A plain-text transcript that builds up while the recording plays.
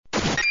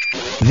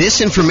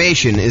This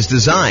information is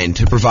designed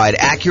to provide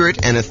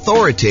accurate and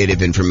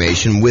authoritative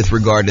information with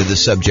regard to the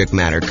subject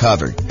matter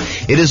covered.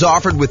 It is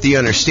offered with the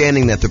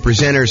understanding that the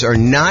presenters are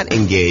not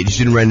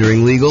engaged in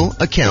rendering legal,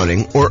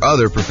 accounting, or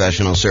other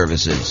professional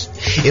services.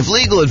 If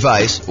legal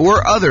advice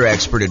or other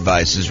expert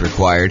advice is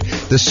required,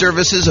 the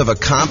services of a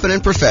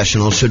competent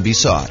professional should be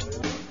sought.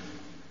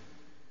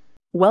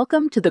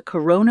 Welcome to the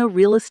Corona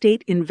Real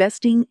Estate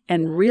Investing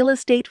and Real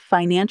Estate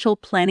Financial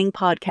Planning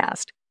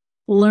Podcast.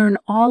 Learn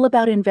all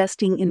about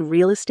investing in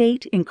real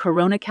estate in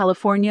Corona,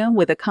 California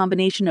with a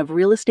combination of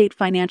real estate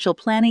financial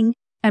planning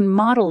and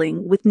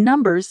modeling with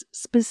numbers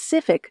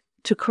specific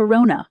to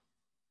Corona.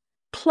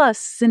 Plus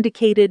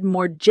syndicated,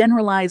 more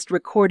generalized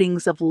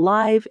recordings of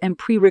live and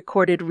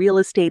pre-recorded real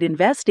estate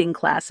investing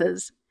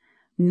classes,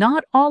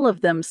 not all of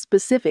them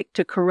specific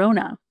to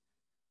Corona.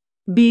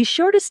 Be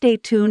sure to stay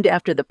tuned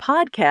after the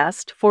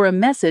podcast for a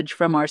message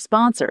from our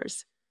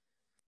sponsors.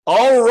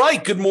 All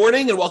right, good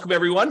morning and welcome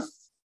everyone.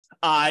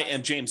 I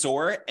am James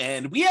Orr,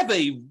 and we have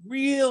a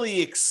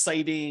really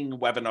exciting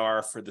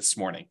webinar for this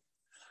morning.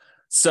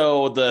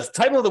 So the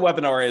title of the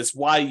webinar is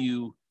why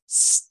you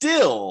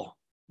still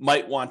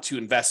might want to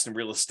invest in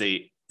real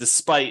estate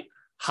despite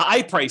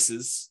high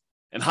prices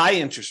and high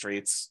interest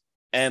rates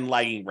and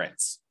lagging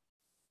rents.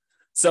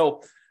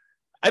 So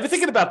I've been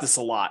thinking about this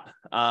a lot.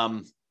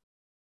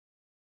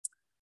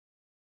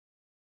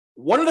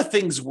 One of the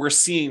things we're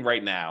seeing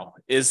right now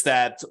is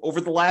that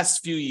over the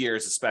last few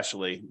years,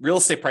 especially, real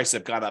estate prices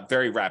have gone up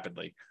very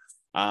rapidly.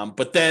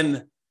 But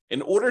then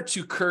in order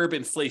to curb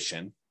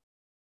inflation,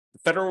 the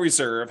Federal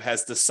Reserve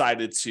has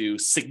decided to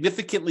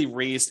significantly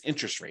raise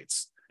interest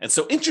rates. And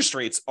so interest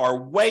rates are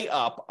way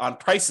up on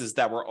prices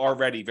that were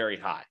already very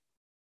high.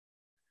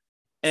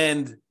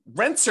 And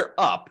rents are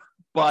up,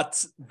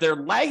 but they're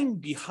lagging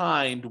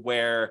behind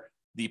where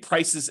the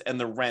prices and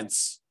the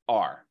rents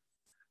are.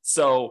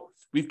 So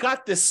we've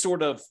got this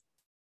sort of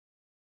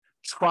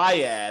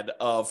triad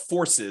of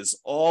forces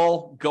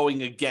all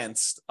going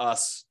against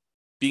us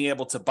being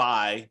able to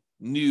buy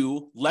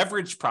new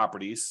leveraged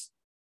properties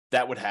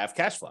that would have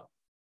cash flow.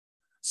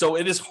 So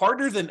it is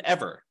harder than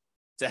ever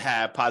to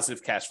have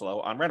positive cash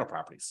flow on rental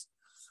properties.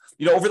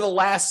 You know, over the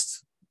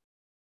last,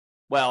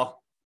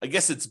 well, I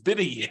guess it's been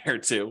a year or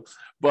two,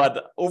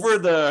 but over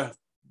the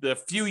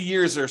few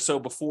years or so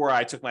before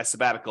I took my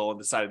sabbatical and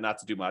decided not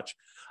to do much,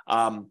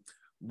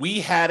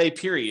 we had a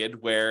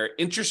period where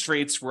interest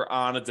rates were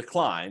on a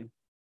decline,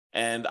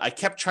 and I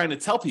kept trying to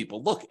tell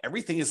people, look,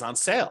 everything is on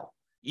sale.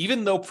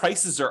 Even though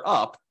prices are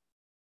up,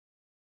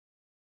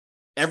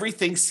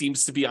 everything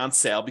seems to be on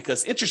sale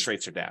because interest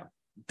rates are down.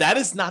 That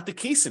is not the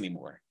case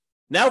anymore.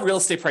 Now real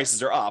estate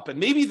prices are up, and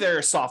maybe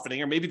they're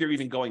softening, or maybe they're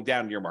even going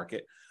down in your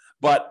market,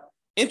 but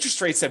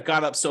interest rates have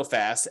gone up so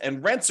fast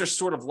and rents are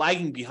sort of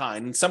lagging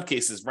behind. In some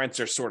cases, rents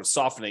are sort of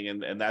softening,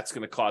 and that's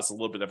going to cause a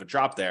little bit of a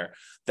drop there,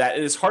 that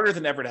it is harder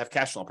than ever to have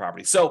cash flow on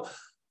property. So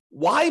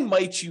why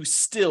might you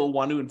still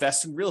want to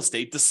invest in real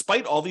estate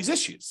despite all these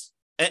issues?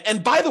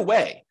 And by the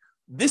way,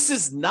 this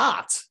is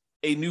not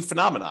a new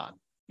phenomenon.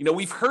 You know,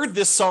 we've heard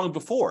this song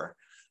before,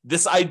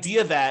 this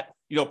idea that,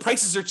 you know,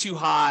 prices are too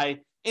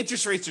high,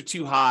 interest rates are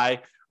too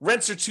high,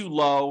 rents are too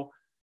low,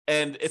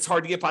 and it's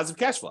hard to get positive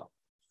cash flow.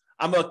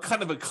 I'm a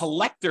kind of a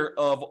collector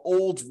of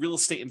old real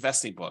estate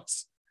investing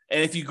books.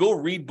 And if you go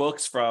read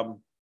books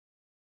from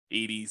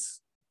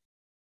 80s,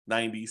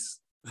 90s,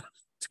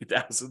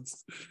 2000s,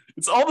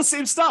 it's all the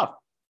same stuff.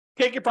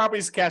 Can't get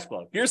properties to cash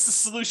flow. Here's the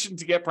solution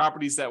to get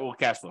properties that will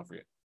cash flow for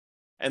you.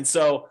 And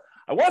so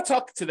I want to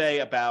talk today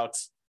about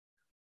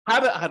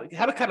how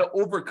to kind of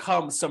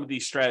overcome some of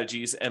these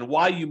strategies and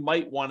why you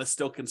might want to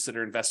still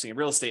consider investing in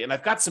real estate. And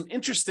I've got some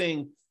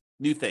interesting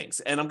new things.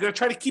 And I'm going to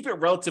try to keep it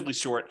relatively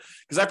short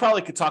because I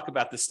probably could talk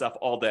about this stuff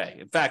all day.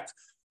 In fact,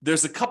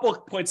 there's a couple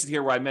of points in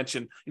here where I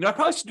mentioned, you know, I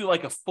probably should do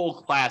like a full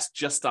class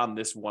just on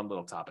this one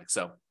little topic.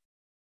 So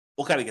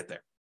we'll kind of get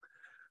there.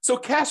 So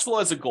cash flow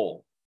as a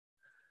goal.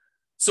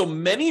 So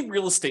many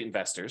real estate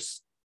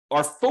investors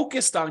are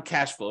focused on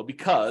cash flow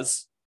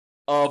because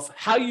of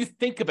how you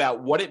think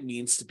about what it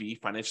means to be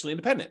financially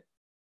independent.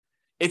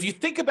 If you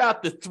think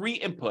about the three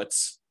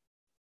inputs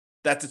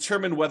that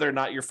determine whether or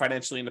not you're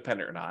financially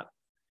independent or not,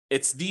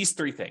 it's these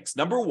three things.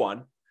 Number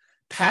one,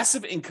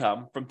 passive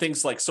income from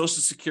things like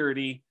Social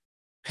Security,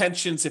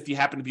 pensions, if you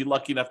happen to be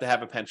lucky enough to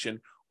have a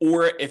pension,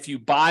 or if you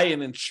buy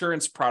an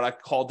insurance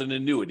product called an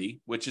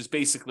annuity, which is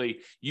basically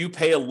you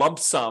pay a lump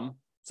sum.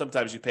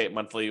 Sometimes you pay it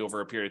monthly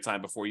over a period of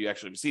time before you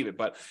actually receive it.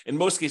 But in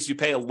most cases, you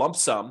pay a lump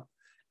sum.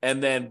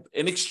 And then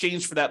in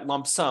exchange for that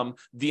lump sum,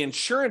 the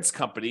insurance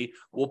company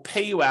will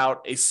pay you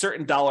out a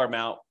certain dollar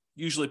amount,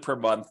 usually per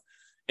month,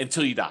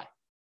 until you die.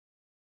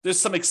 There's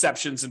some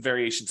exceptions and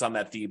variations on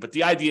that theme, but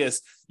the idea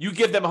is you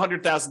give them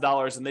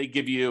 $100,000 and they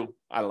give you,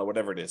 I don't know,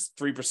 whatever it is,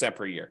 3%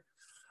 per year.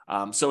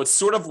 So it's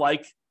sort of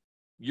like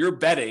you're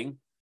betting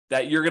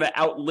that you're going to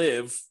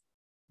outlive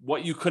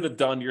what you could have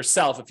done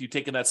yourself if you'd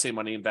taken that same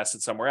money,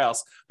 invested somewhere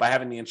else by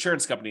having the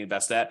insurance company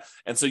invest that.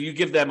 And so you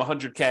give them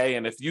 $100K,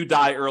 and if you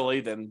die early,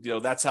 then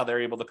that's how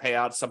they're able to pay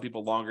out. Some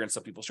people longer and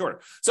some people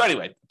shorter. So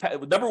anyway,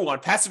 number one,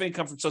 passive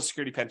income from Social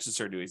Security, pensions,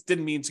 or annuities.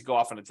 Didn't mean to go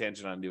off on a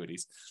tangent on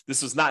annuities.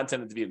 This was not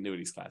intended to be an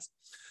annuities class.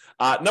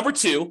 Number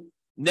two,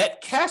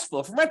 net cash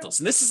flow from rentals.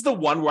 And this is the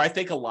one where I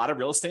think a lot of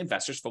real estate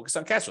investors focus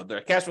on cash flow.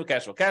 They're cash flow,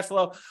 cash flow, cash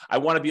flow. I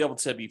want to be able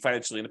to be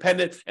financially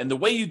independent. And the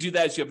way you do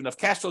that is you have enough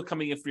cash flow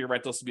coming in for your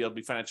rentals to be able to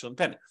be financially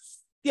independent.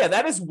 Yeah,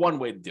 that is one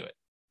way to do it.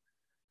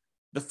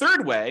 The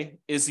third way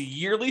is a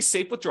yearly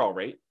safe withdrawal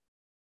rate,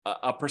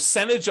 a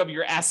percentage of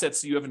your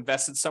assets that you have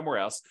invested somewhere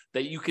else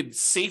that you could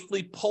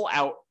safely pull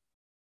out,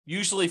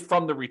 usually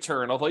from the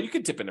return, although you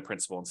could dip into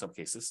principal in some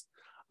cases,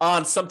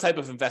 on some type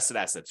of invested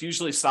assets,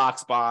 usually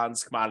stocks,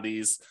 bonds,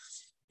 commodities.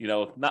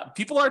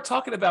 People aren't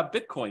talking about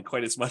Bitcoin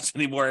quite as much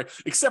anymore,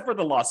 except for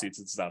the lawsuits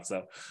and stuff.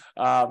 So,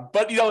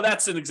 but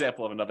that's an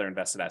example of another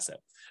invested asset.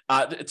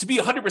 To be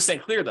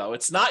 100% clear, though,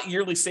 it's not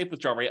yearly safe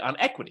withdrawal rate on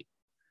equity.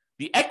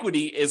 The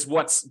equity is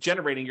what's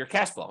generating your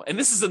cash flow, and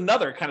this is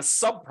another kind of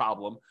sub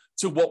problem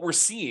to what we're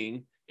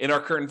seeing in our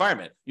current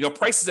environment.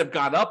 Prices have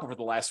gone up over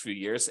the last few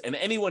years, and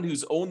anyone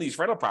who's owned these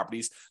rental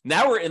properties,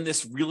 now we're in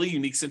this really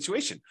unique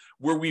situation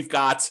where we've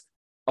got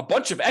a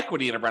bunch of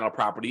equity in a rental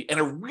property and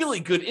a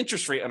really good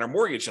interest rate on our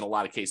mortgage in a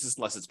lot of cases,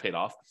 unless it's paid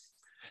off.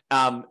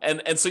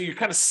 And so you're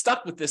kind of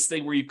stuck with this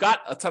thing where you've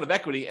got a ton of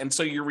equity, and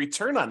so your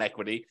return on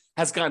equity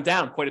has gone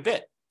down quite a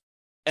bit.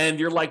 And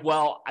you're like,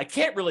 well, I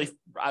can't really,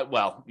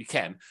 well, you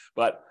can,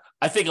 but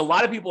I think a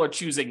lot of people are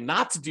choosing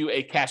not to do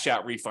a cash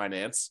out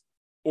refinance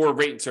or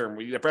rate and term.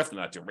 We're definitely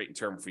not doing rate and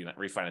term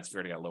refinance if you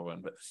already got a low one,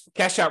 but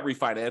cash out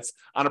refinance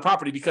on a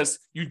property, because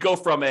you'd go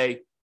from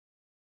a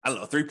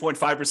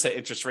 3.5%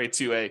 interest rate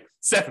to a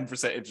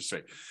 7% interest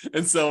rate.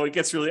 And so it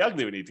gets really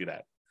ugly when you do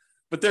that.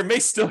 But there may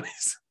still be,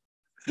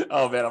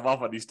 oh man, I'm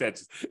off on these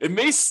tangents. It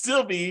may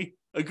still be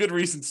a good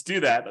reason to do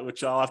that,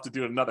 which I'll have to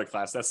do in another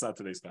class. That's not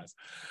today's class.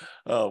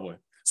 Oh boy.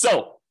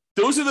 So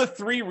those are the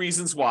three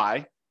reasons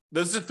why.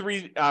 Those are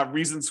three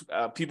reasons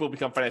people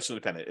become financially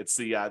independent. It's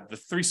the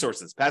three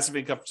sources: passive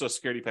income from Social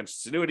Security,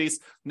 pensions, annuities,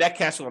 net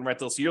cash flow on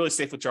rentals, yearly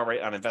safe withdrawal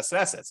rate on invested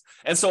assets.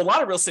 And so a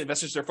lot of real estate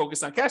investors are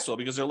focused on cash flow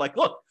because they're like,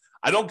 look,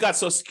 I don't got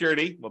Social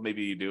Security. Well,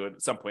 maybe you do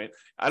at some point.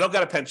 I don't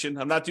got a pension.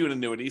 I'm not doing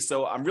annuity.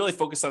 So I'm really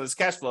focused on this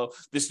cash flow,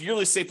 this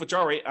yearly safe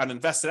withdrawal rate on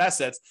invested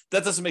assets.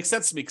 That doesn't make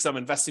sense to me because I'm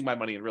investing my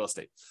money in real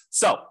estate.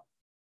 So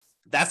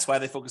that's why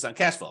they focus on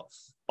cash flow.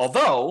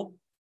 Although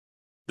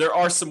there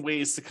are some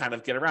ways to kind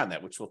of get around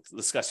that, which we'll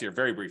discuss here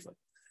very briefly.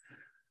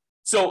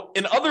 So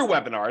in other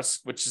webinars,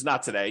 which is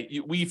not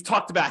today, we've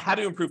talked about how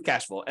to improve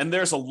cash flow. And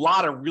there's a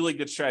lot of really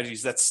good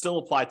strategies that still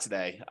apply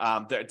today.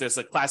 There's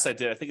a class I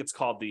did, I think it's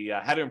called the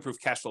How to Improve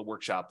Cash Flow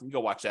Workshop. You can go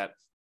watch that.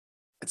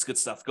 It's good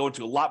stuff. Go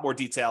into a lot more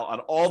detail on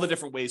all the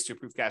different ways to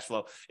improve cash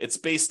flow. It's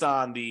based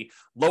on the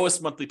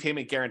lowest monthly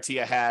payment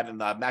guarantee I had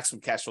and the maximum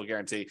cash flow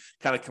guarantee,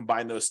 kind of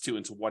combine those two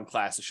into one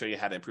class to show you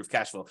how to improve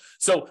cash flow.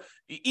 So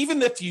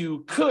even if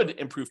you could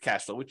improve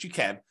cash flow, which you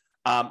can,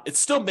 it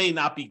still may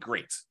not be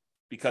great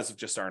because of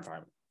just our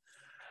environment.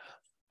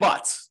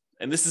 But,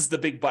 and this is the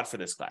big but for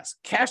this class,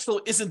 cash flow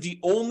isn't the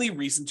only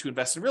reason to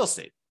invest in real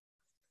estate.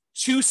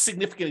 Two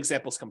significant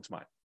examples come to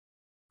mind.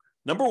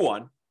 Number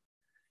one,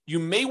 you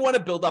may want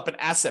to build up an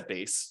asset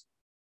base,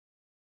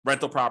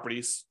 rental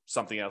properties,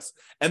 something else,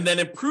 and then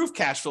improve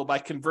cash flow by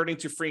converting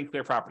to free and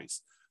clear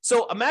properties.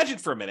 So imagine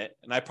for a minute,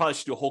 and I probably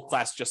should do a whole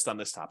class just on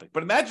this topic,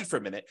 but imagine for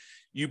a minute,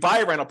 you buy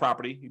a rental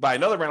property, you buy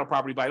another rental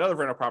property, buy another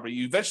rental property,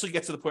 you eventually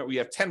get to the point where you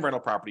have 10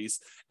 rental properties,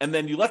 and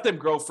then you let them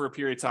grow for a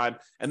period of time,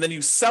 and then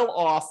you sell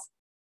off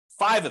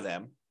 5 of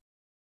them,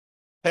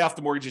 pay off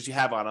the mortgages you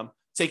have on them,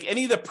 take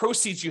any of the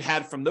proceeds you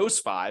had from those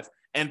 5,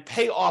 and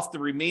pay off the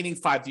remaining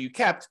 5 that you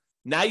kept.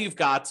 Now you've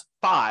got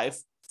 5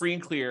 free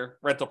and clear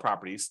rental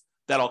properties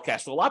that'll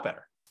cash flow a lot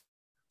better.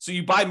 So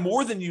you buy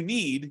more than you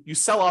need, you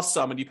sell off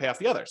some, and you pay off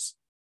the others.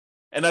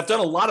 And I've done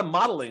a lot of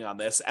modeling on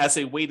this as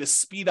a way to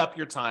speed up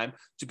your time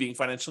to being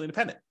financially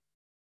independent.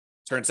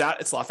 Turns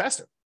out it's a lot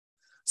faster.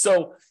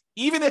 So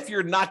even if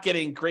you're not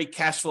getting great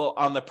cash flow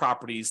on the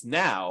properties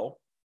now,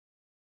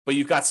 but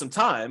you've got some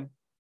time,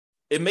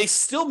 it may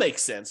still make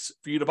sense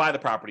for you to buy the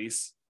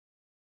properties,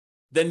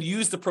 then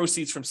use the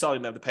proceeds from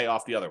selling them to pay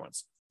off the other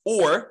ones.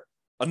 Or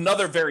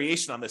another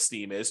variation on this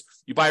theme is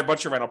you buy a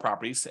bunch of rental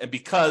properties, and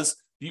because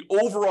the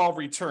overall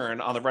return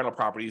on the rental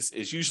properties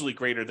is usually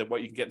greater than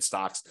what you can get in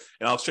stocks.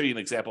 And I'll show you an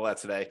example of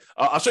that today.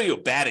 I'll show you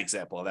a bad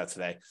example of that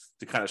today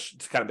to kind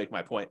of make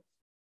my point.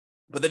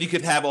 But then you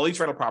could have all these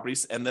rental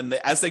properties, and then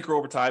as they grow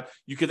over time,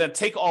 you could then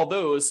take all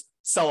those,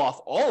 sell off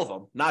all of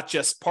them, not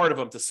just part of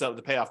them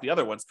to pay off the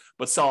other ones,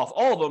 but sell off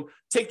all of them,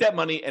 take that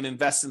money and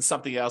invest in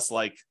something else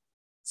like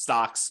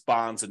stocks,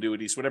 bonds,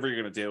 annuities, whatever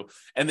you're going to do.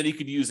 And then you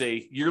could use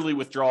a yearly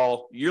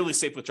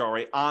safe withdrawal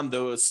rate on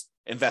those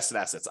invested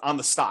assets, on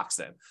the stocks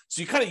then.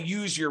 So you kind of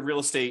use your real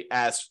estate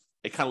as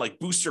a kind of like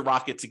booster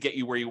rocket to get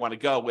you where you want to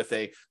go with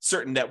a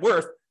certain net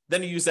worth.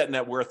 Then you use that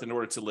net worth in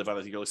order to live on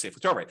a yearly safe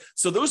withdrawal rate.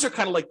 So those are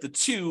kind of like the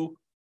two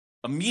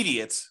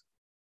immediate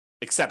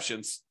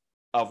exceptions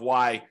of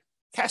why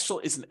cash flow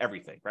isn't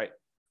everything, right?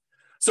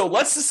 So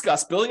let's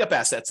discuss building up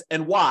assets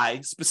and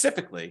why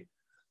specifically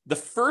the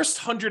first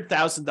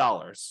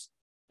 $100,000,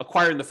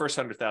 acquiring the first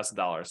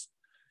 $100,000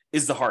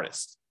 is the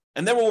hardest.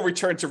 And then we'll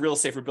return to real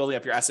estate for building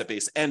up your asset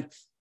base. And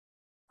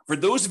for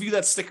those of you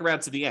that stick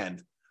around to the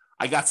end,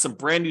 I got some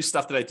brand new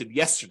stuff that I did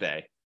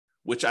yesterday,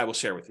 which I will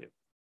share with you,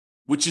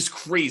 which is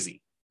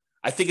crazy.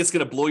 I think it's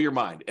going to blow your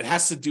mind. It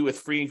has to do with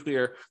free and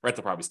clear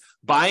rental properties,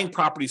 buying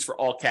properties for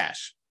all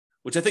cash,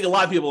 which I think a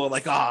lot of people are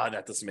like,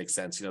 that doesn't make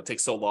sense. It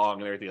takes so long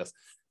and everything else.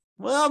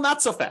 Well,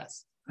 not so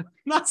fast.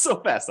 Not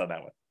so fast on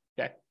that one.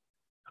 Okay.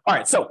 All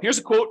right. So here's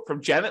a quote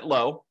from Janet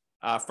Lowe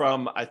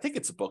from, I think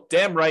it's a book,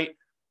 Damn Right,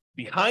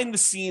 Behind the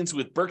Scenes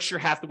with Berkshire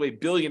Hathaway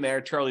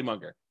billionaire Charlie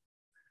Munger.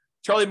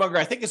 Charlie Munger,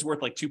 I think, is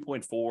worth like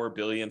 $2.4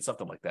 billion,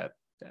 something like that.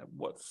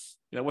 What's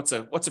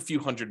a few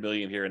hundred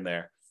million here and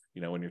there,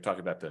 when you're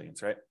talking about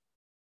billions, right?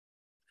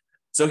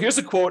 So here's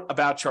a quote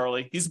about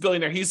Charlie. He's a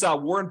billionaire. He's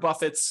Warren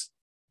Buffett's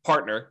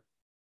partner.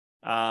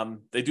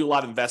 They do a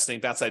lot of investing,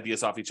 bounce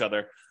ideas off each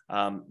other.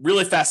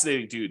 Really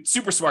fascinating dude,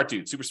 super smart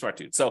dude.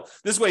 So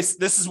this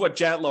is what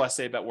Janet Lowe has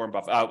to say about Warren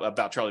Buffett,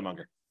 about Charlie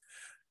Munger.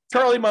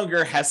 Charlie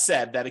Munger has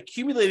said that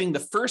accumulating the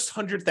first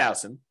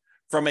 100,000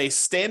 from a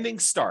standing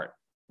start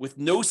with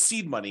no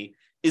seed money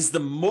is the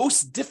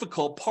most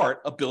difficult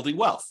part of building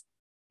wealth.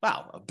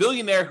 Wow, a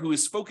billionaire who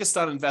is focused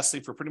on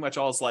investing for pretty much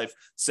all his life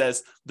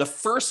says the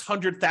first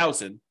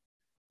 100,000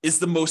 is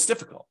the most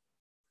difficult.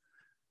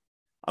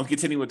 I'm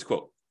continuing with the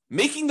quote.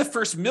 Making the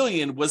first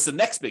million was the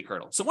next big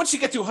hurdle. So once you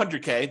get to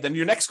 100K, then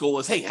your next goal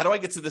is, hey, how do I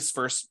get to this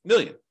first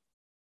million?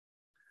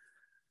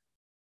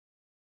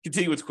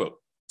 Continue with the quote.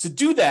 To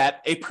do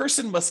that, a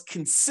person must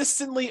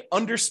consistently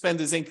underspend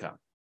his income.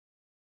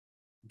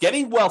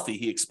 Getting wealthy,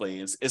 he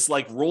explains, is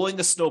like rolling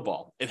a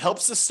snowball. It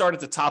helps to start at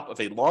the top of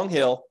a long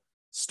hill,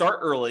 start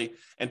early,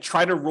 and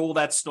try to roll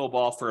that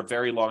snowball for a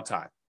very long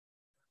time.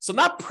 So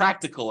not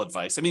practical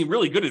advice. I mean,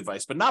 really good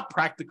advice, but not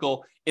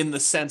practical in the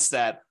sense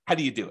that, how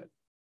do you do it?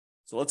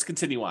 So let's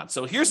continue on.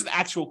 So here's an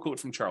actual quote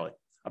from Charlie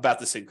about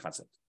the same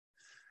concept.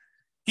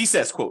 He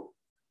says, quote,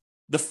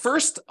 the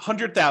first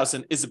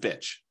 100,000 is a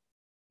bitch,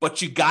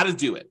 but you got to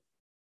do it.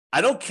 I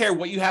don't care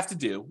what you have to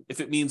do.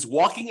 If it means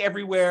walking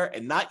everywhere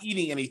and not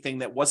eating anything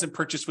that wasn't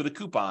purchased with a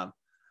coupon,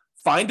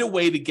 find a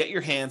way to get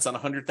your hands on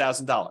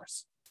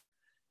 $100,000.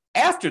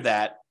 After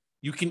that,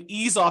 you can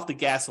ease off the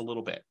gas a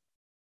little bit.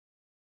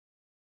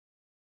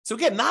 So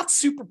again, not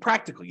super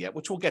practical yet,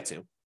 which we'll get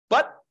to,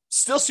 but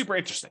still super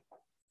interesting.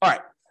 All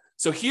right.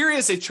 So here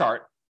is a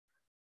chart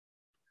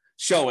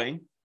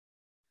showing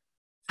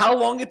how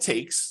long it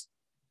takes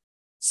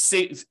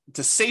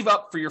to save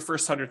up for your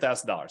first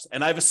 $100,000.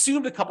 And I've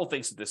assumed a couple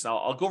things with this. Now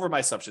I'll go over my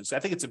assumptions. I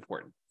think it's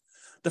important.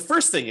 The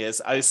first thing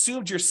is I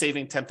assumed you're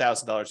saving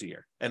 $10,000 a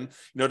year. And,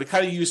 to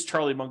kind of use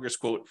Charlie Munger's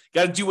quote,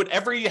 you got to do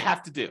whatever you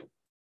have to do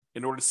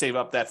in order to save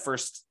up that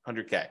first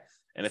 100K.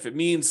 And if it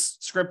means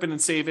scrimping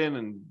and saving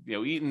and,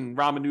 eating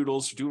ramen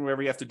noodles, doing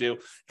whatever you have to do,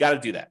 got to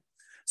do that.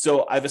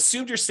 So I've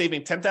assumed you're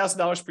saving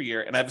 $10,000 per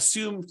year, and I've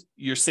assumed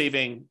you're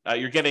getting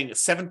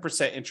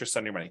 7% interest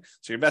on your money.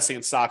 So you're investing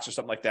in stocks or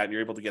something like that, and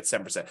you're able to get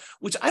 7%,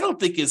 which I don't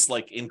think is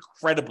like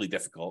incredibly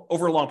difficult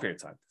over a long period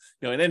of time.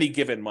 In any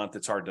given month,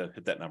 it's hard to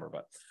hit that number,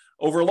 but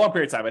over a long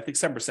period of time, I think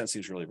 7%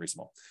 seems really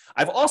reasonable.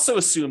 I've also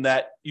assumed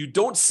that you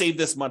don't save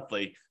this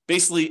monthly.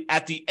 Basically,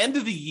 at the end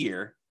of the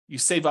year, you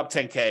save up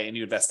 10K and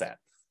you invest that.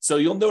 So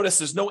you'll notice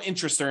there's no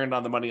interest earned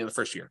on the money in the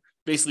first year.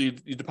 Basically,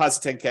 you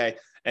deposit 10K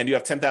and you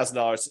have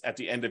 $10,000 at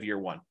the end of year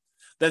one.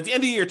 Then at the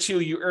end of year two,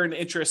 you earn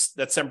interest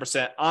that's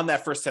 7% on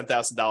that first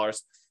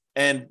 $10,000,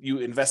 and you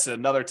invested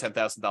another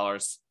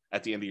 $10,000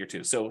 at the end of year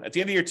two. So at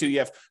the end of year two, you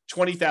have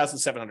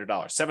 $20,700.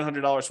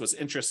 $700 was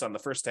interest on the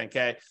first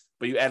 10K,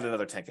 but you added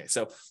another 10K.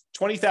 So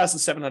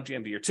 $20,700 at the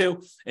end of year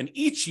two. And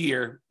each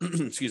year,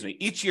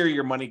 each year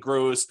your money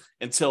grows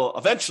until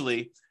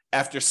eventually,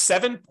 after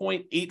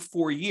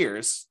 7.84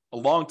 years, a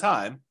long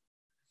time,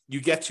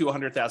 you get to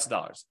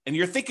 $100,000. And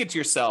you're thinking to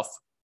yourself,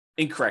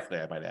 incorrectly,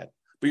 I might add,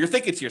 but you're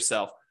thinking to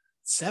yourself,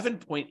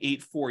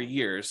 7.84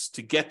 years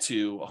to get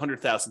to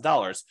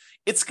 $100,000.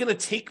 It's going to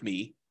take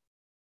me,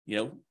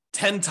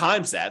 10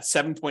 times that,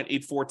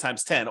 7.84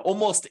 times 10,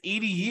 almost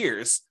 80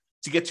 years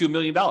to get to $1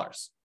 million.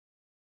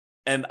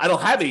 And I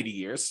don't have 80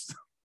 years.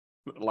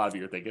 A lot of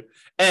you are thinking.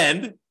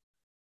 And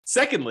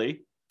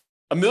secondly,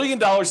 $1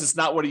 million is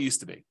not what it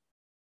used to be.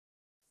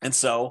 And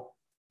so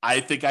I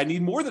think I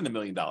need more than $1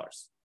 million.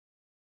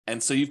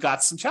 And so you've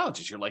got some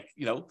challenges. You're like,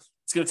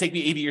 it's going to take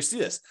me 80 years to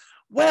do this.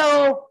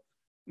 Well,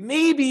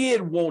 maybe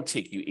it won't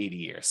take you 80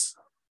 years.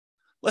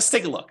 Let's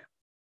take a look.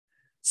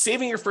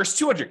 Saving your first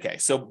 200K.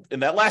 So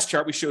in that last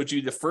chart, we showed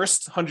you the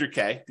first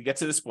 100K to get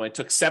to this point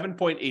took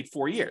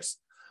 7.84 years.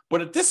 But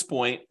at this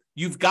point,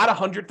 you've got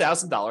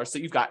 $100,000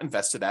 that you've got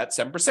invested at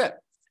 7%.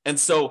 And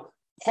so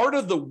part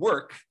of the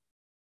work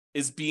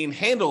is being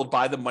handled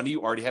by the money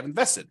you already have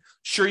invested.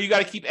 Sure, you got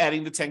to keep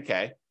adding the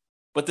 10K,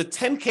 but the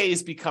 10K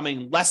is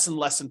becoming less and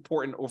less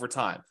important over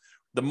time.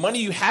 The money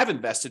you have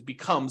invested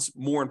becomes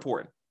more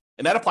important.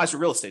 And that applies for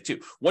real estate too.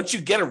 Once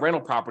you get a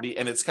rental property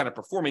and it's kind of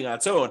performing on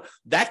its own,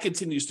 that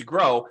continues to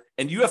grow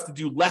and you have to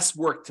do less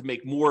work to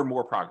make more and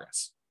more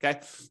progress. Okay.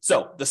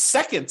 So the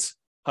second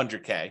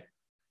 100K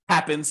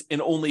happens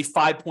in only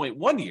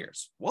 5.1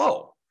 years.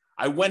 Whoa.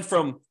 I went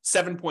from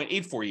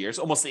 7.84 years,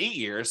 almost 8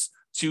 years,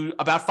 to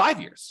about 5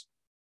 years.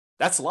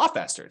 That's a lot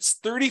faster. It's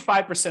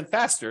 35%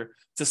 faster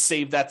to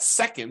save that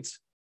second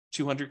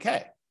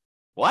 200K.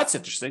 Well, that's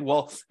interesting.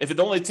 Well, if it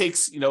only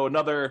takes,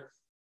 another,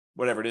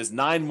 whatever it is,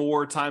 9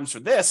 more times for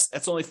this,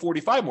 that's only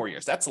 45 more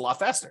years. That's a lot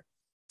faster.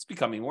 It's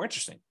becoming more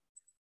interesting.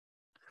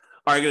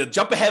 All right, I'm going to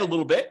jump ahead a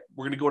little bit.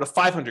 We're going to go to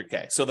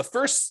 500K. So the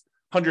first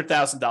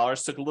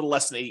 $100,000 took a little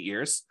less than 8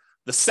 years.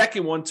 The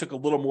second one took a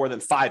little more than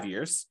 5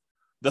 years.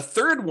 The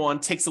third one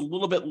takes a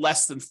little bit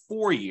less than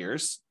 4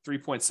 years,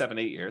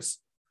 3.78 years.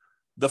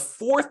 The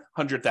fourth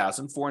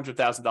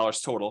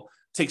 $400,000 total,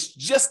 takes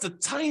just a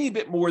tiny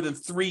bit more than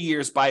 3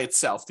 years by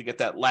itself to get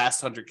that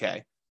last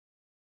 100K.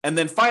 And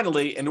then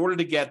finally, in order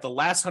to get the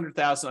last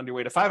 100,000 on your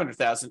way to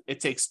 500,000, it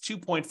takes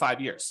 2.5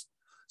 years.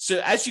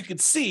 So as you can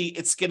see,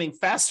 it's getting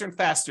faster and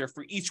faster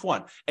for each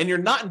one. And you're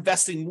not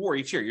investing more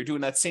each year. You're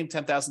doing that same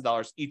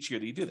 $10,000 each year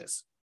that you do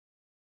this.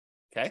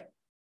 Okay.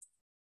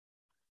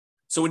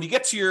 So when you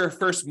get to your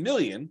first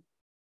million,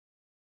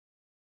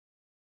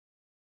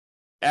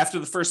 after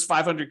the first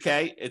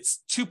 500K,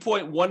 it's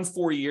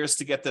 2.14 years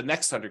to get the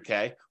next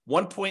 100K,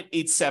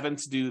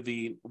 1.87 to do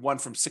the one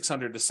from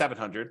 600 to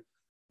 700,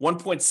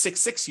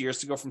 1.66 years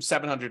to go from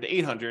 700 to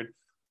 800,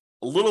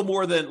 a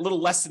little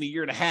less than a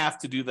year and a half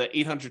to do the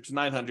 800 to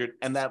 900,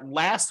 and that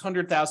last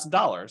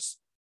 $100,000,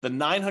 the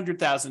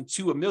 900,000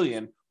 to $1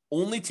 million,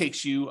 only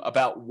takes you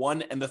about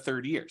 1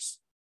 1/3 years,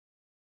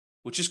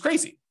 which is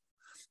crazy.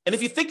 And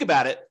if you think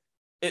about it,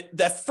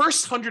 that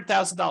first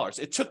 $100,000,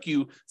 it took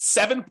you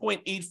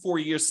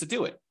 7.84 years to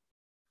do it.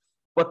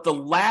 But the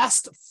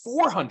last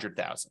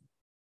 400,000,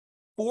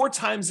 4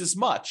 times as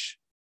much,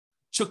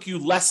 took you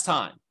less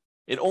time.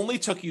 It only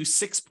took you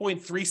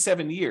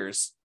 6.37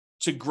 years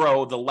to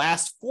grow the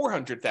last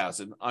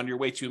 400,000 on your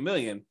way to $1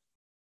 million,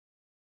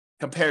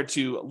 compared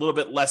to a little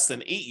bit less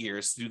than 8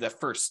 years to do that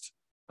first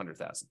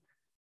 100,000.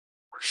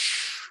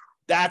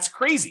 That's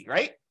crazy,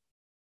 right?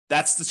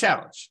 That's the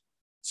challenge.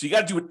 So you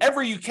got to do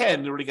whatever you can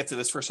in order to get to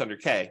this first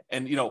 100K.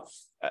 And,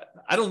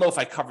 I don't know if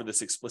I covered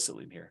this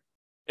explicitly in here.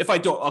 If I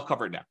don't, I'll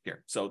cover it now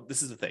here. So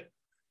this is the thing.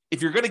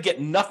 If you're going to get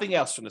nothing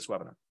else from this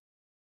webinar,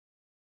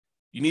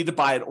 you need to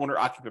buy an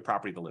owner-occupant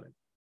property to live in.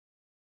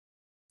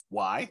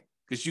 Why?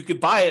 Because you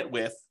could buy it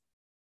with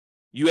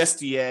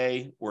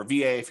USDA or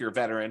VA if you're a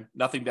veteran,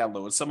 nothing down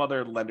loan. Some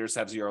other lenders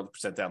have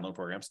 0% down loan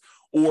programs,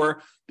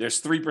 or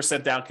there's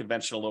 3% down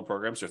conventional loan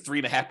programs or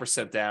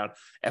 3.5% down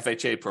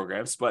FHA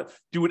programs. But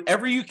do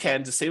whatever you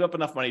can to save up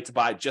enough money to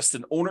buy just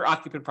an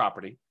owner-occupant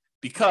property,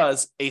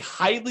 because a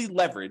highly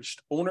leveraged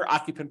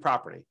owner-occupant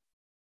property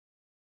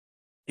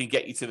can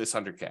get you to this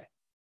 100K.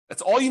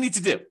 That's all you need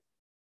to do.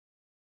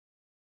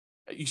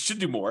 You should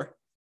do more,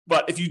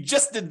 but if you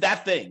just did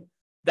that thing,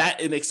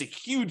 it makes a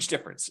huge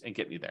difference in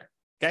getting you there.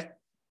 Okay.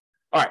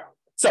 All right.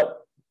 So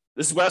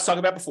this is what I was talking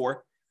about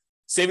before.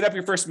 Saving up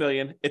your first $1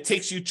 million. It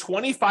takes you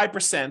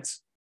 25%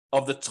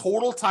 of the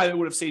total time it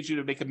would have saved you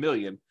to make $1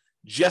 million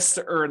just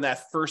to earn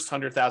that first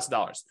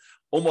 $100,000.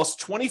 Almost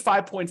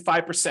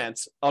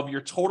 25.5% of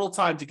your total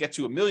time to get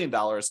to $1 million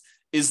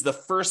is the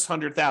first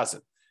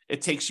 100,000.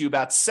 It takes you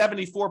about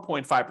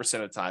 74.5%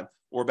 of the time,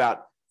 or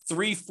about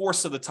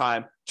 3/4 of the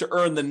time, to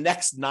earn the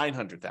next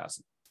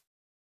 900,000.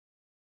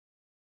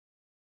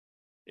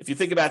 If you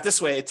think about it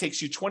this way, it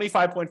takes you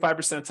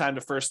 25.5% of time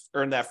to first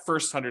earn that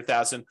first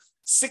 100,000,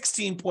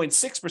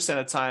 16.6%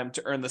 of the time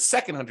to earn the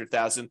second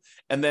 100,000,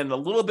 and then a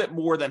little bit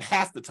more than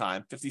half the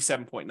time,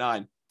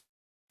 57.9,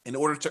 in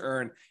order to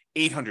earn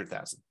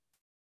 800,000.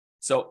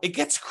 So it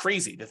gets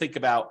crazy to think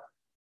about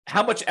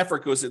how much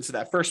effort goes into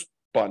that first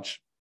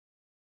bunch,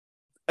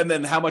 and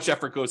then how much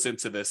effort goes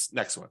into this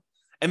next one.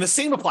 And the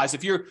same applies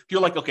if you're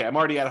like, okay, I'm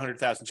already at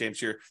 100,000,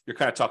 James. You're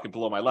kind of talking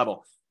below my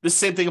level. This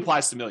same thing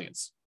applies to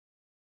millions.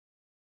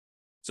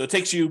 So it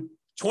takes you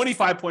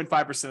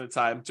 25.5% of the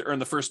time to earn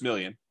the first $1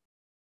 million,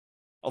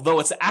 although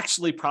it's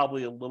actually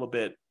probably a little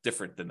bit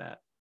different than that.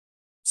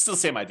 Still the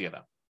same idea,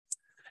 though.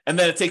 And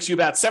then it takes you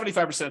about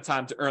 75% of the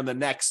time to earn the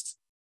next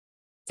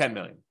 10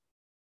 million.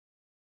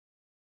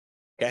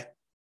 Okay?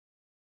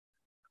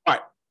 All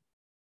right.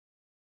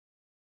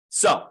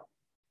 So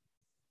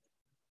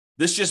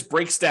this just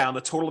breaks down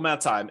the total amount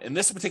of time. In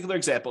this particular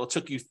example, it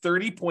took you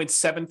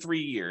 30.73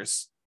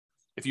 years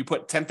if you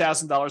put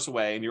 $10,000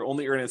 away and you're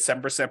only earning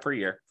 7% per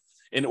year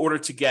in order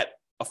to get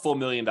a full $1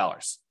 million.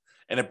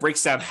 And it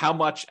breaks down how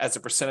much as a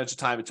percentage of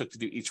time it took to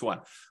do each one.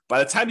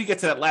 By the time you get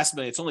to that last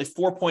million, it's only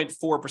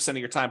 4.4% of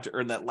your time to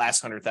earn that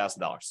last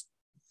 $100,000.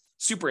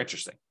 Super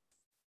interesting.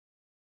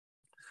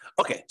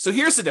 Okay, so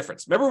here's the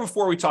difference. Remember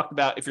before we talked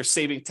about if you're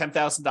saving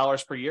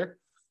 $10,000 per year?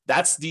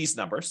 That's these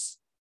numbers.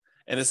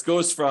 And this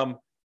goes from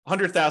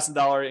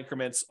 $100,000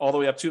 increments all the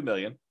way up to $1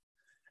 million.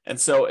 And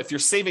so if you're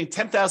saving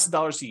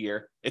 $10,000 a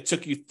year, it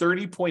took you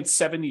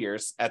 30.7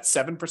 years at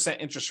 7%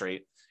 interest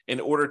rate in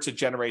order to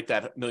generate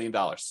that $1 million.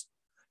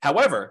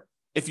 However,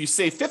 if you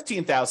save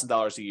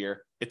 $15,000 a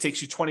year, it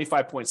takes you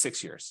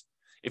 25.6 years.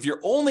 If you're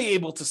only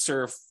able to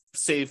save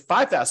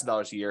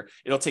 $5,000 a year,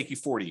 it'll take you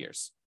 40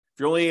 years. If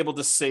you're only able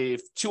to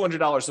save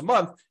 $200 a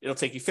month, it'll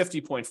take you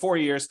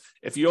 50.4 years.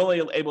 If you're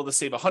only able to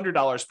save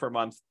 $100 per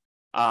month,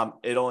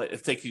 it'll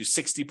take you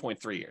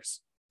 60.3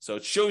 years. So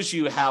it shows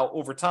you how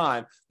over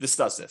time this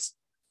does this.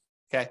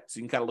 Okay, so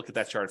you can kind of look at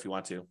that chart if you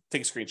want to.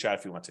 Take a screenshot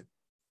if you want to.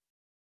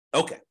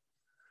 Okay.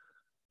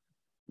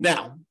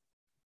 Now,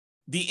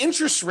 the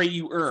interest rate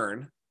you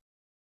earn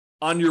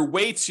on your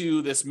way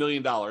to this $1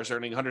 million,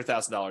 earning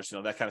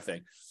 $100,000, that kind of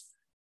thing,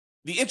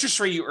 the interest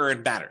rate you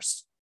earn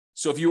matters.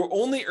 So if you're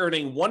only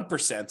earning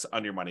 1%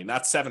 on your money,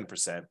 not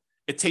 7%,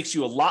 it takes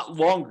you a lot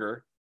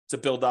longer to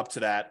build up to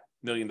that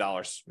 $1 million,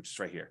 which is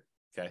right here.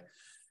 Okay.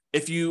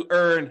 If you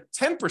earn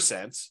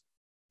 10%,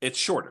 it's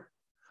shorter,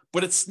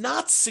 but it's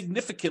not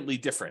significantly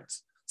different.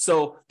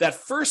 So that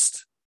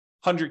first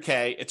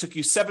 100K, it took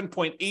you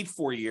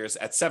 7.84 years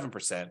at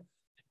 7%.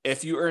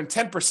 If you earn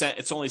 10%,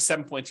 it's only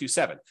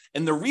 7.27.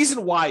 And the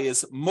reason why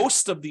is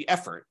most of the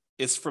effort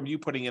is from you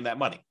putting in that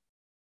money.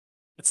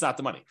 It's not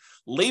the money.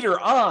 Later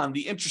on,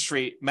 the interest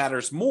rate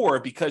matters more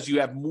because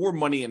you have more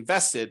money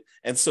invested.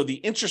 And so the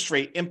interest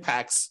rate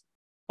impacts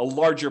a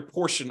larger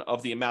portion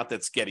of the amount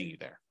that's getting you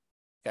there.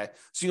 Okay.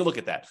 So you look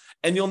at that.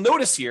 And you'll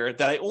notice here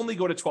that I only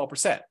go to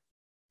 12%.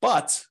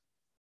 But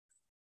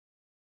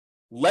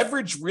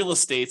leverage real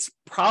estate's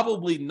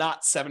probably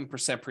not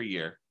 7% per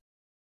year.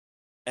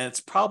 And it's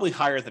probably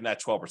higher than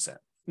that 12%.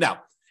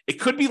 Now, it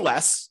could be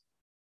less,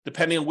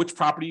 depending on which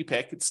property you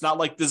pick. It's not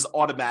like this is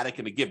automatic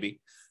and a give me.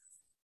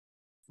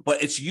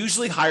 But it's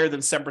usually higher than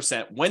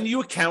 7% when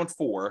you account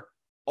for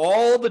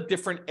all the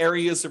different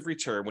areas of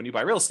return when you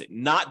buy real estate,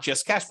 not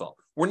just cash flow.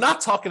 We're not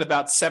talking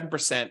about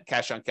 7%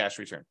 cash on cash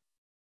return.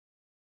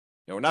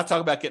 We're not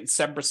talking about getting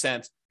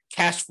 7%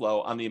 cash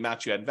flow on the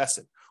amount you had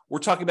invested. We're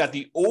talking about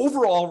the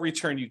overall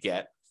return you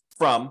get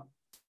from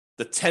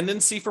the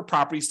tendency for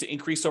properties to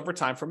increase over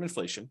time from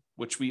inflation,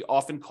 which we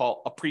often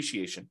call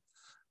appreciation.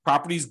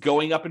 Properties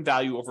going up in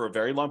value over a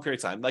very long period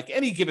of time, like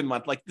any given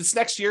month, like this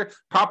next year,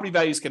 property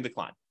values can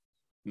decline.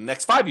 In the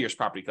next 5 years,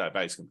 property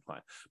values can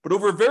decline. But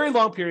over a very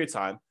long period of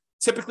time,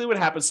 typically what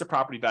happens to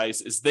property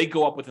values is they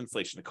go up with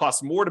inflation. It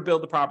costs more to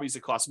build the properties.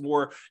 It costs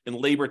more in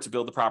labor to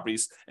build the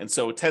properties. And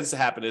so what tends to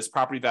happen is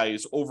property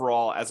values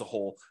overall as a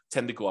whole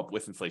tend to go up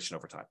with inflation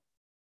over time.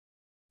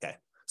 Okay.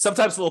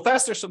 Sometimes a little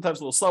faster, sometimes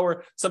a little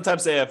slower.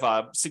 Sometimes they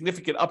have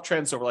significant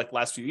uptrends over like the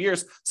last few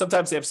years.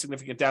 Sometimes they have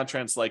significant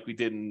downtrends like we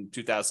did in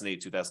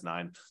 2008,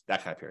 2009,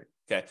 that kind of period.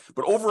 Okay.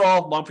 But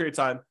overall, long period of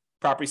time,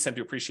 properties tend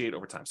to appreciate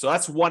over time. So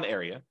that's one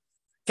area.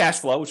 Cash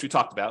flow, which we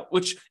talked about,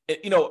 which,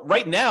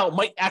 right now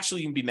might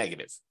actually even be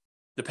negative.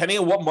 Depending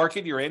on what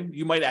market you're in,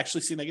 you might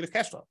actually see negative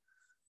cash flow.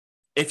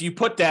 If you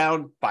put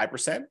down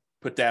 5%,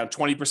 put down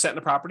 20% in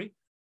a property,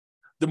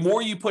 the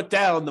more you put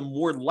down, the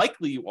more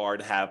likely you are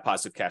to have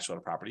positive cash flow on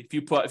a property.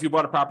 If you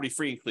bought a property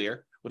free and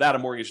clear without a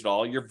mortgage at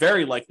all, you're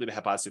very likely to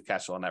have positive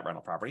cash flow on that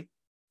rental property.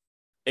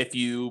 If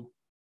you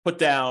put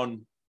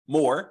down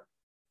more,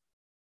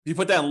 if you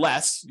put down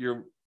less,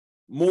 you're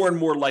more and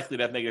more likely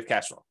to have negative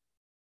cash flow.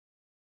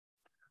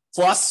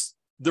 Plus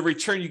the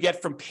return you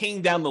get from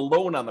paying down the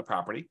loan on the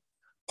property.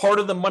 Part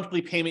of the monthly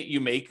payment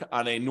you make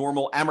on a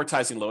normal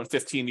amortizing loan,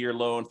 15-year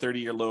loan,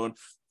 30-year loan,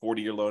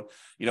 40-year loan,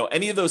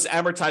 any of those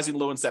amortizing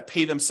loans that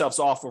pay themselves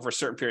off over a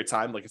certain period of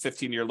time, like a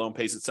 15-year loan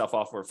pays itself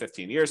off over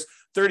 15 years,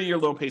 30-year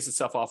loan pays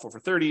itself off over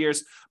 30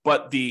 years.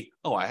 But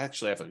I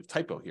actually have a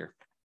typo here.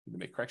 I need to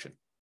make a correction.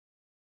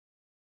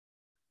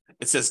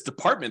 It says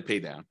department pay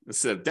down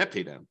instead of debt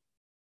pay down.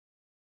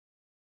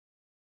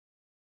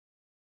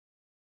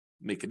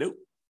 Make a note.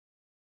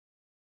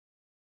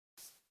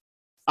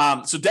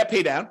 So debt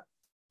pay down,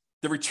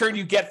 the return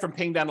you get from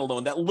paying down a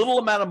loan, that little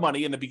amount of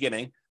money in the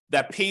beginning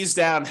that pays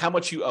down how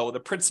much you owe,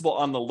 the principal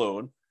on the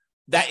loan,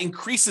 that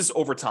increases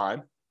over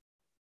time.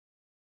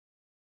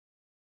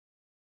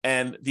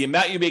 And the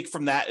amount you make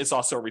from that is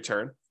also a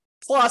return.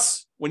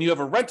 Plus, when you have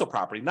a rental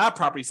property, not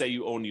properties that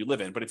you own, you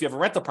live in, but if you have a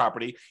rental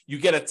property, you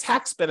get a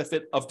tax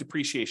benefit of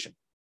depreciation.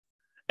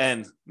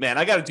 And man,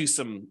 I got to do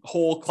some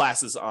whole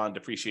classes on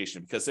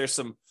depreciation because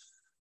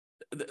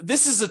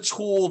this is a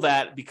tool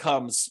that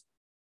becomes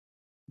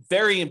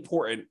very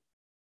important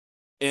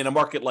in a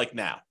market like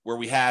now, where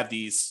we have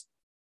these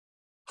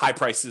high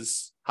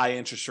prices, high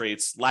interest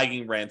rates,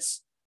 lagging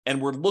rents, and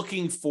we're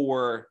looking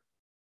for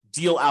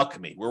deal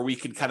alchemy, where we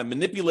can kind of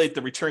manipulate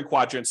the return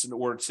quadrants in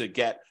order to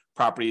get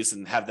properties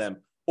and have them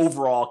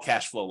overall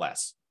cash flow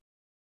less.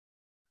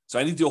 So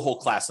I need to do a whole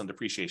class on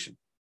depreciation,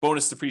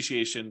 bonus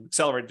depreciation,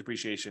 accelerated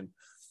depreciation,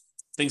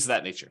 things of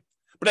that nature.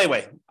 But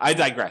anyway, I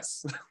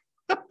digress.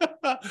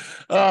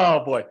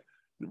 Oh boy.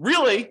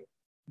 Really,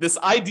 this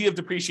idea of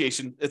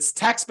depreciation, it's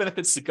tax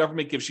benefits the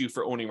government gives you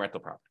for owning rental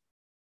property.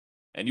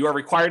 And you are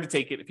required to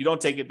take it. If you don't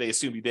take it, they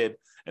assume you did.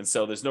 And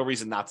so there's no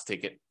reason not to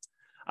take it.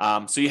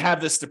 So you have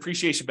this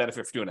depreciation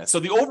benefit for doing that. So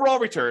the overall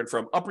return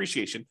from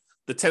appreciation,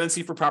 the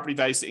tendency for property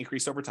values to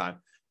increase over time,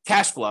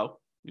 cash flow,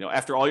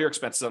 after all your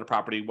expenses on a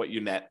property, what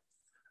you net,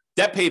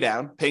 debt pay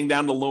down, paying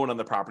down the loan on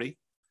the property,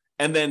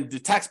 And then the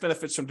tax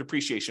benefits from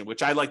depreciation,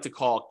 which I like to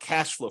call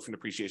cash flow from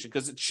depreciation,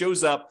 because it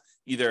shows up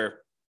either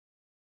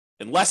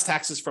in less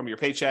taxes from your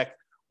paycheck,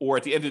 or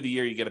at the end of the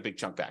year, you get a big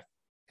chunk back.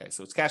 Okay,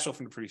 so it's cash flow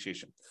from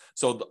depreciation.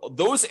 So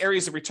those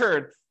areas of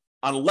return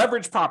on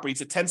leveraged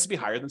properties, it tends to be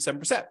higher than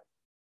 7%.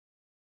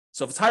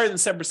 So if it's higher than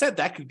 7%,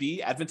 that could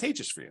be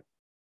advantageous for you.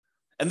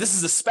 And this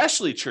is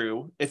especially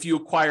true if you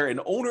acquire an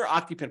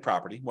owner-occupant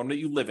property, one that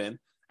you live in,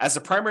 as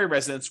a primary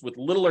residence with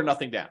little or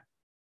nothing down.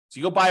 So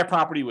you go buy a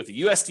property with a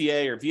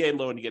USDA or VA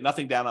loan, you get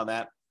nothing down on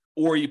that,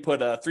 or you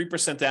put a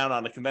 3% down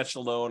on a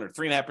conventional loan, or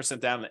 3.5%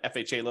 down on an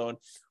FHA loan,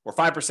 or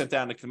 5%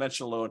 down on a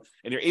conventional loan,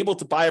 and you're able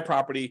to buy a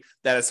property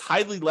that is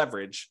highly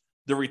leveraged.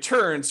 The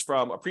returns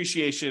from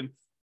appreciation,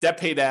 debt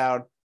pay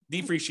down,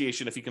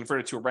 depreciation, if you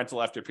convert it to a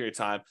rental after a period of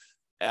time,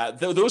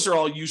 those are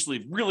all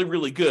usually really,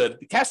 really good.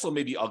 The cash flow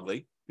may be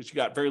ugly because you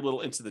got very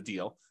little into the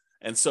deal.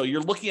 And so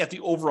you're looking at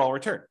the overall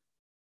return.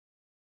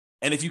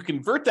 And if you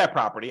convert that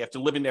property after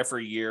living there for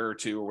a year or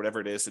two or whatever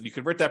it is, and you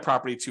convert that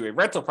property to a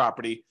rental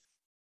property,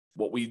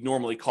 what we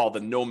normally call the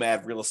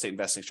nomad real estate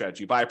investing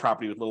strategy. You buy a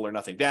property with little or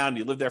nothing down,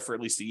 you live there for at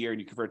least a year, and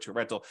you convert it to a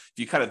rental. If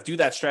you kind of do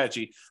that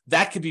strategy,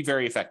 that could be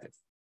very effective.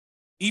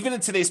 Even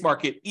in today's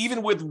market,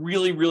 even with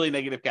really, really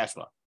negative cash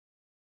flow.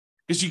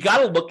 Because you got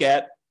to look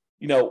at,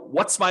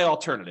 what's my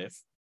alternative?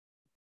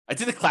 I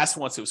did a class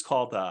once, it was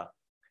called,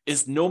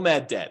 Is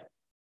Nomad Dead?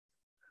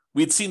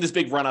 We had seen this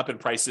big run up in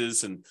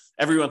prices, and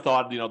everyone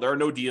thought, there are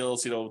no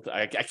deals.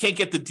 I can't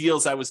get the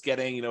deals I was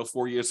getting,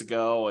 4 years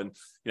ago, and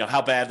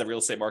how bad the real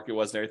estate market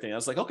was and everything. I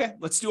was like, okay,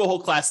 let's do a whole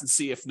class and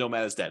see if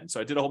Nomad is dead. And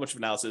so I did a whole bunch of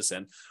analysis,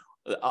 and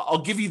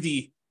I'll give you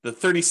the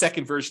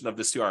 30-second version of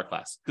this 2-hour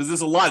class, because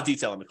there's a lot of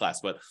detail in the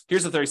class, but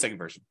here's the 30-second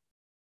version.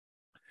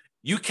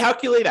 You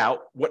calculate out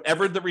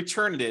whatever the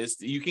return it is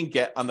that you can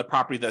get on the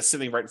property that's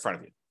sitting right in front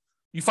of you.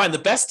 You find the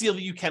best deal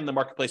that you can in the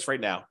marketplace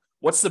right now.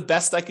 What's the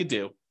best I could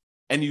do?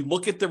 And you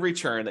look at the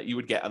return that you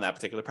would get on that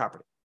particular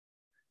property.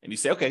 And you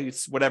say, okay,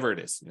 it's whatever it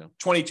is,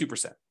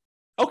 22%.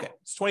 Okay,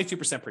 it's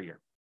 22% per year.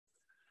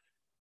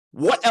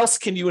 What else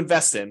can you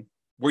invest in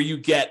where you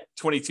get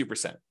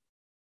 22%?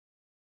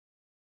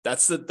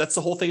 That's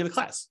the whole thing of the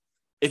class.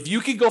 If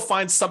you can go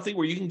find something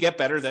where you can get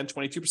better than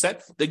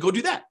 22%, then go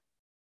do that.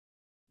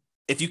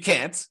 If you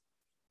can't,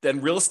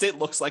 then real estate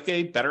looks like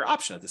a better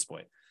option at this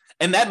point.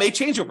 And that may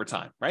change over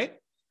time, right?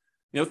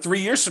 3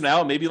 years from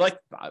now, maybe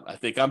I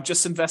think I'm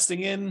just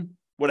investing in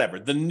whatever,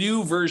 the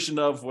new version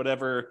of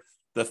whatever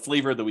the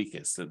flavor of the week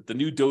is, the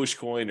new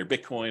Dogecoin or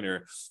Bitcoin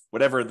or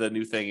whatever the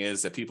new thing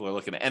is that people are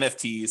looking at,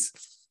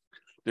 NFTs.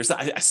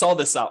 I saw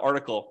this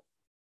article.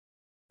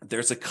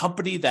 There's a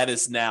company that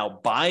is now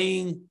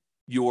buying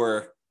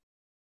your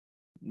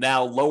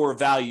now lower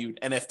valued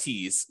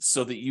NFTs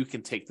so that you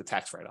can take the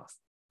tax write-off,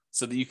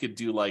 so that you could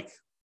do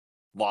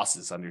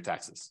losses on your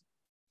taxes,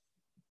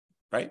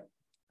 right?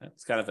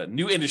 It's kind of a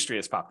new industry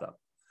that's popped up.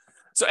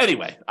 So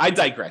anyway, I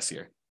digress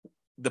here.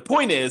 The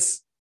point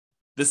is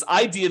this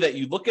idea that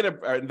you look at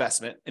an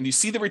investment and you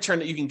see the return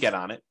that you can get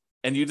on it,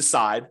 and you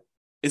decide,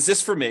 is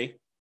this for me?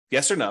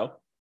 Yes or no?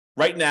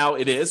 Right now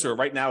it is, or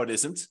right now it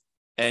isn't.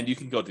 And you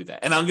can go do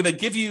that. And I'm going to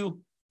give you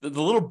the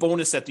little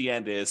bonus at the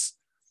end is,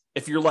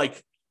 if you're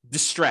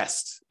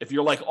distressed, if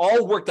you're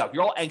all worked up,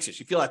 you're all anxious,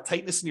 you feel that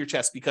tightness in your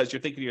chest because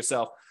you're thinking to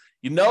yourself,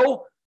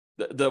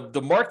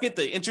 the market,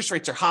 the interest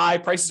rates are high,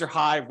 prices are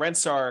high,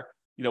 rents are,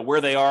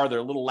 where they are, they're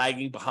a little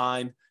lagging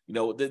behind.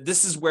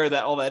 This is where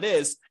all that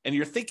is. And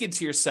you're thinking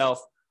to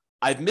yourself,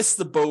 I've missed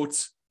the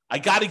boat. I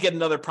got to get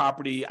another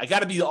property. I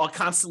got to be all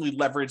constantly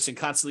leveraged and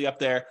constantly up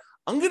there.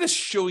 I'm going to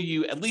show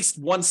you at least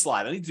one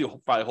slide. I need to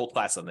do probably a whole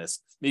class on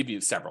this,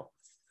 maybe several,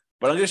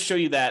 but I'm going to show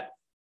you that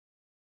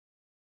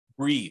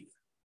breathe,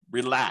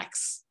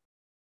 relax.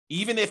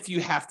 Even if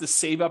you have to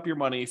save up your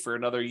money for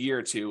another year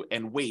or two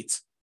and wait,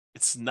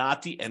 it's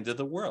not the end of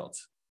the world.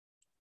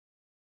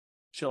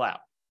 Chill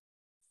out.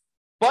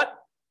 But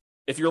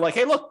if you're like,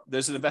 hey, look,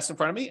 there's an investment in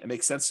front of me, it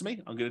makes sense to me,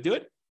 I'm going to do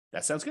it,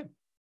 that sounds good.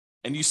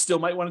 And you still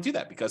might want to do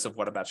that because of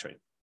what I'm about to show you.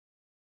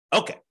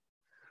 Okay.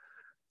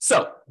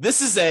 So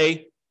this is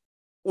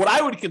what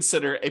I would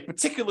consider a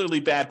particularly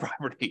bad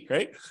property,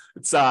 right?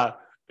 It's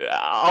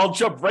I'll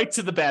jump right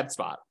to the bad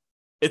spot.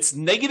 It's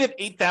negative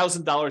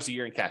 $8,000 a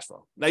year in cash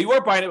flow. Now you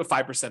are buying it with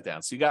 5%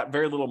 down, so you got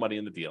very little money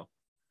in the deal,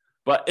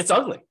 but it's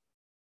ugly.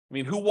 I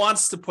mean, who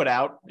wants to put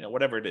out,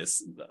 whatever it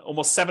is,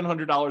 almost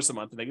 $700 a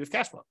month in negative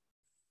cash flow?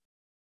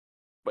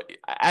 But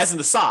as an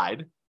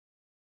aside,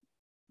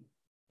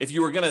 if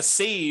you were going to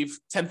save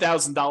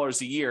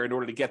 $10,000 a year in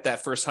order to get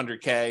that first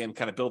 100K and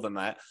kind of build on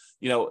that,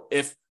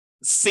 if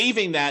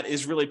saving that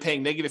is really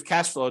paying negative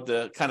cash flow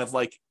to kind of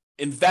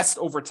invest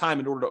over time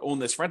in order to own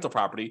this rental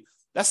property,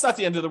 that's not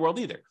the end of the world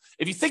either.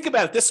 If you think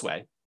about it this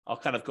way, I'll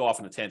kind of go off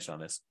on a tangent on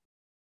this.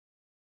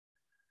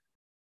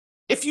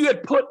 If you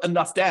had put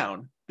enough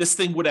down, this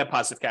thing would have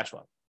positive cash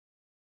flow.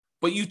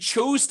 But you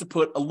chose to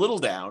put a little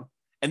down,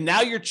 and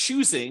now you're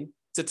choosing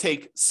to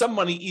take some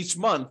money each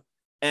month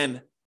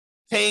and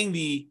paying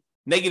the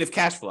negative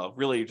cash flow.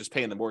 Really, you're just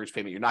paying the mortgage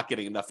payment. You're not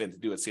getting enough in to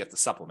do it, so you have to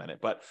supplement it.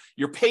 But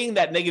you're paying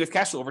that negative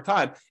cash flow over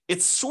time.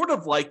 It's sort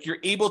of like you're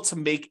able to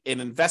make an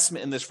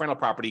investment in this rental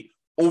property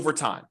over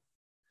time.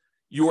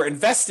 You are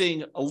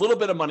investing a little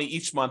bit of money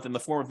each month in the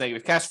form of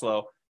negative cash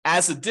flow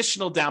as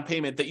additional down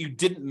payment that you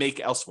didn't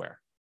make elsewhere.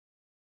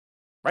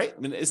 Right?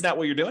 I mean, isn't that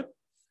what you're doing?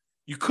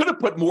 You could have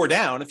put more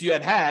down if you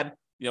had,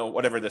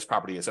 whatever this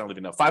property is. I don't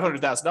even know,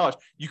 $500,000.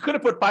 You could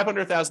have put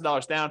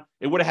 $500,000 down.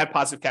 It would have had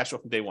positive cash flow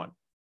from day one.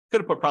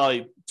 Could have put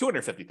probably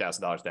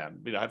 $250,000 down,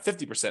 had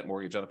 50%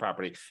 mortgage on the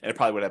property, and it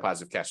probably would have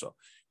positive cash flow.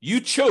 You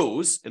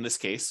chose, in this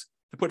case,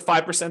 to put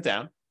 5%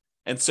 down,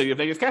 and so you have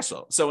negative cash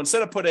flow. So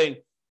instead of putting,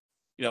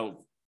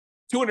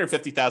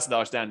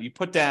 $250,000 down, you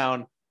put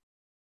down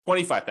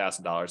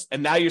 $25,000,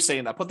 and now you're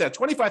saying, I put down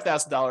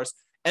 $25,000,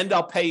 and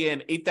I'll pay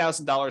in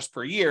 $8,000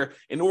 per year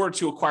in order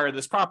to acquire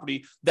this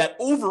property that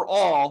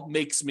overall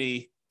makes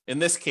me, in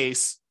this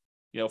case,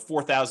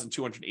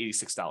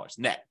 $4,286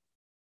 net.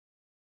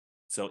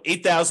 So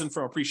 $8,000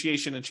 from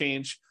appreciation and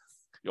change,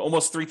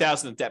 almost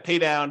 $3,000 in debt pay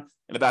down,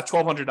 and about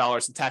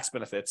 $1,200 in tax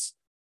benefits.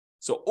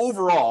 So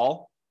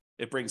overall,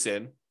 it brings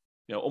in,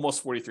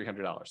 almost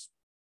 $4,300.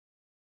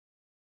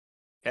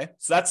 Okay,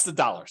 so that's the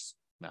dollars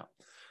now.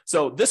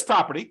 So this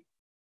property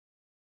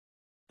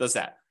does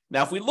that.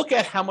 Now, if we look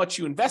at how much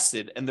you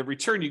invested and the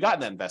return you got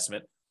in that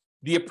investment,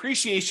 the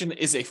appreciation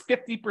is a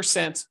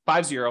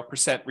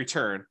 50%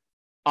 return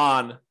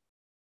on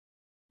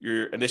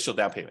your initial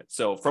down payment.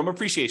 So from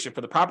appreciation,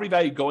 for the property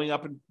value going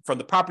up,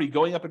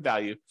 in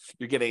value,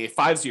 you're getting a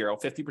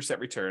 50%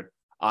 return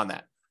on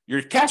that.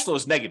 Your cash flow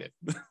is negative,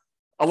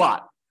 a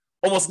lot,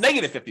 almost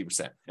negative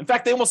 50%. In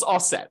fact, they almost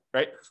offset,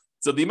 right?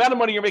 So the amount of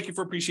money you're making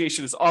for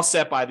appreciation is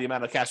offset by the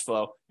amount of cash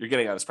flow you're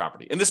getting on this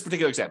property. In this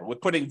particular example, with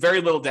putting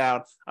very little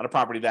down on a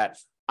property that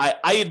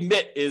I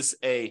admit is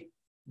a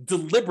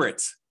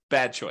deliberate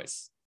bad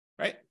choice,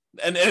 right?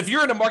 And if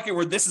you're in a market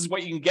where this is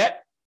what you can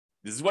get,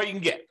 this is what you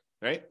can get,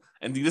 right?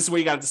 And this is what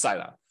you got to decide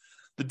on.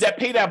 The debt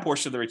pay down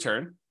portion of the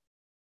return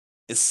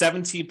is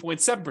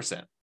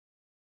 17.7%.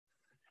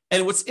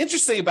 And what's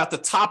interesting about the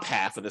top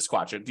half of this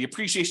quadrant, the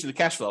appreciation of the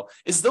cash flow,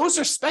 is those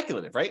are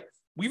speculative, right?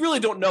 We really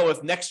don't know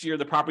if next year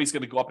the property is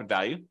going to go up in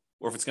value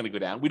or if it's going to go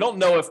down. We don't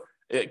know if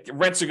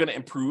rents are going to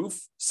improve,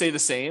 stay the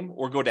same,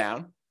 or go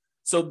down.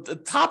 So the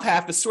top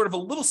half is sort of a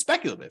little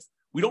speculative.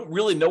 We don't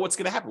really know what's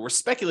going to happen. We're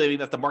speculating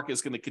that the market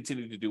is going to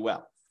continue to do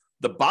well.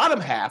 The bottom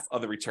half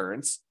of the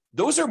returns,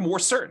 those are more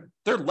certain.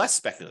 They're less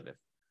speculative.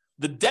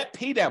 The debt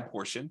pay down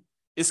portion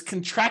is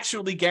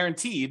contractually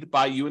guaranteed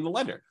by you and the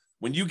lender.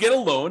 When you get a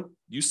loan,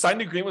 you sign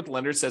an agreement with the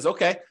lender that says,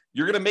 okay,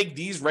 you're going to make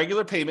these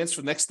regular payments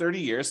for the next 30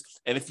 years.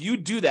 And if you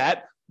do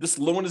that, this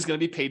loan is going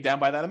to be paid down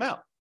by that amount.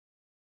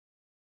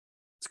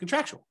 It's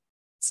contractual.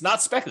 It's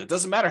not speculative. It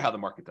doesn't matter how the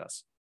market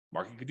does.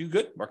 Market could do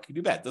good, market could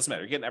do bad. It doesn't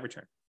matter. You're getting that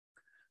return.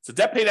 So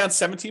debt pay down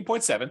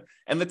 17.7,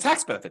 and the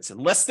tax benefits,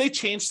 unless they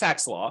change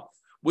tax law,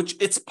 which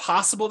it's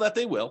possible that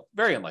they will,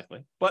 very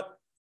unlikely, but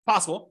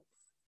possible,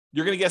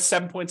 you're going to get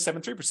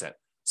 7.73%.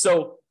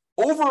 So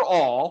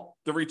overall,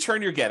 the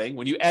return you're getting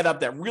when you add up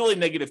that really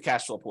negative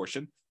cash flow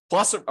portion,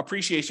 plus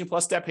appreciation,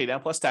 plus debt pay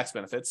down, plus tax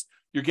benefits,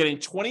 you're getting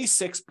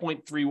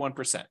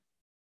 26.31%.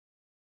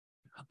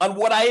 On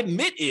what I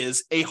admit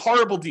is a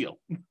horrible deal.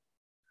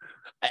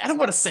 I don't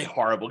want to say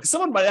horrible because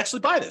someone might actually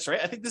buy this, right?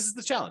 I think this is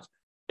the challenge.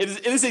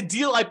 It is a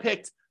deal I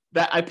picked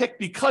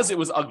because it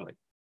was ugly.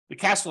 The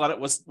cash flow on it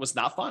was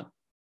not fun.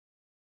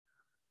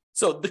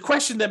 So the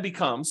question then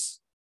becomes,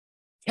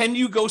 can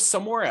you go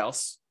somewhere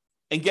else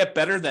and get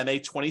better than a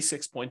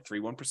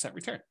 26.31%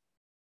 return?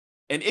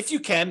 And if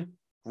you can,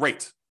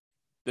 great.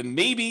 Then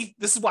maybe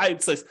this is why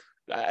it says,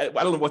 I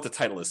don't know what the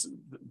title is,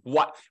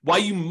 why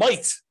you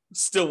might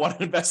still want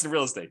to invest in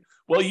real estate.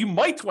 Well, you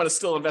might want to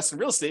still invest in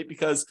real estate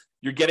because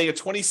you're getting a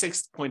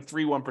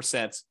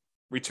 26.31%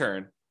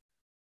 return,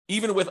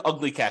 even with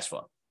ugly cash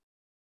flow.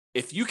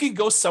 If you can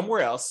go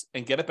somewhere else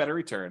and get a better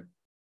return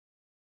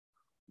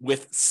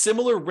with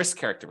similar risk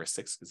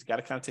characteristics, because you got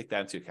to kind of take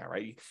that into account,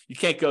 right? You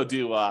can't go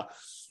do, I'm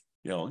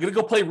going to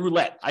go play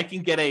roulette. I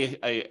can get a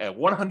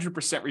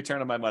 100%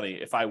 return on my money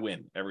if I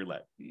win at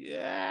roulette.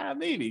 Yeah,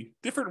 maybe.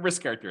 Different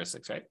risk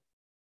characteristics, right?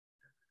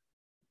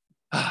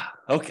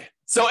 Okay.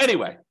 So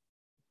anyway,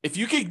 if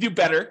you can do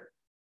better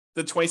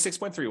than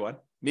 26.31,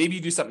 maybe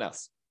you do something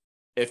else.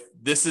 If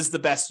this is the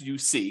best you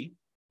see,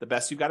 the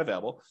best you've got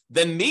available,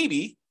 then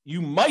maybe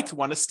you might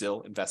want to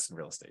still invest in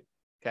real estate.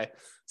 Okay.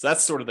 So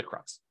that's sort of the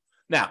crux.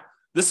 Now,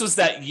 this was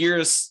that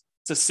years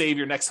to save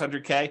your next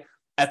 100K.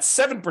 At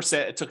 7%,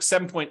 it took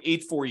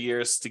 7.84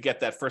 years to get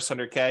that first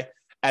 100K.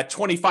 At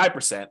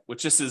 25%,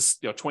 which this is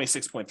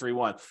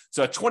 26.31.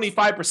 So at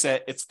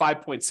 25%, it's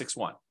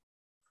 5.61.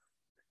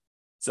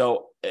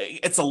 So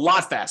it's a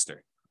lot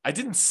faster. I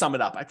didn't sum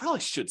it up. I probably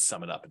should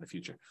sum it up in the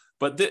future.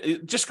 But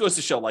it just goes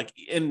to show, like,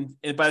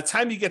 by the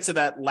time you get to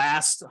that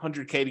last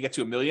 100K to get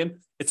to $1 million,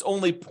 it's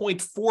only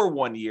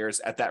 0.41 years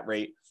at that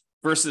rate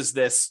versus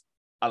this,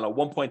 I don't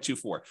know,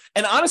 1.24.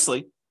 And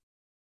honestly,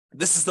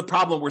 This is the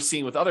problem we're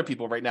seeing with other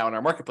people right now in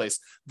our marketplace.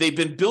 They've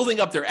been building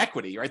up their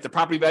equity, right? The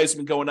property values have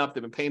been going up.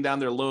 They've been paying down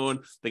their loan.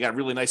 They got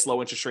really nice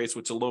low interest rates,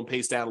 which the loan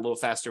pays down a little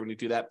faster when you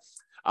do that.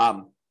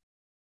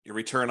 Your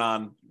return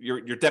on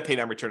your debt pay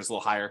down return is a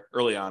little higher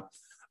early on.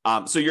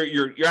 So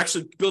you're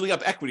actually building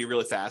up equity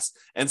really fast.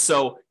 And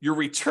so your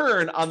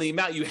return on the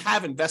amount you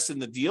have invested in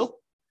the deal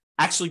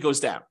actually goes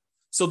down.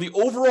 So the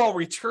overall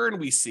return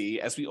we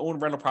see as we own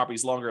rental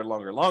properties longer and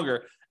longer and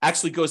longer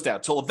actually goes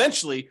down till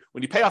eventually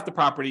when you pay off the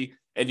property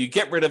and you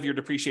get rid of your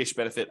depreciation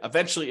benefit,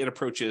 eventually it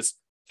approaches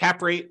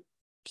cap rate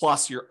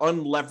plus your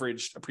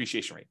unleveraged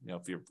appreciation rate.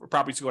 If your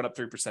property's going up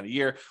 3% a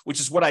year, which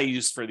is what I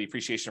use for the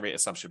appreciation rate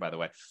assumption, by the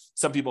way.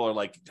 Some people are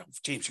like,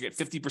 James, you get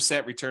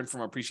 50% return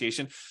from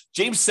appreciation.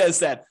 James says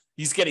that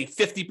he's getting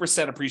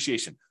 50%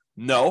 appreciation.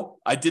 No,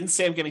 I didn't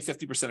say I'm getting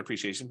 50%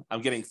 appreciation.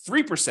 I'm getting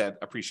 3%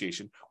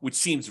 appreciation, which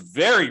seems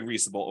very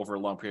reasonable over a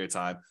long period of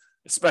time,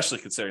 especially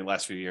considering the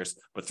last few years.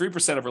 But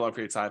 3% over a long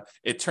period of time,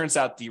 it turns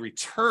out the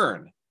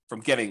return from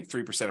getting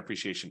 3%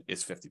 appreciation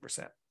is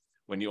 50%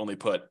 when you only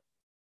put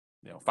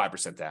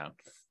 5% down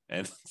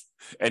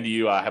and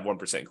you have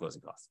 1% in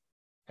closing costs.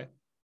 Okay.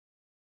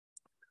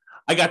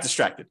 I got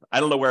distracted.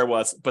 I don't know where it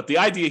was, but the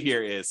idea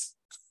here is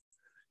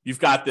you've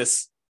got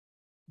this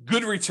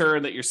good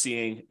return that you're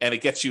seeing and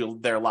it gets you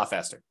there a lot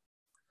faster.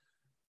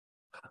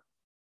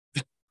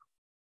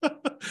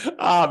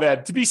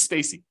 Man, to be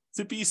spacey.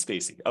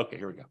 Okay,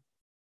 here we go.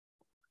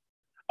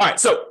 All right,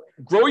 so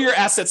grow your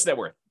assets net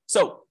worth.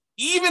 So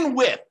even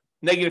with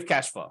negative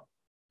cash flow,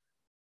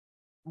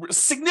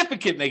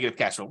 significant negative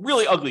cash flow,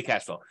 really ugly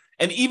cash flow,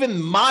 and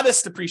even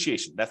modest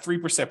depreciation, that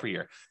 3% per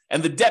year,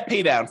 and the debt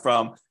pay down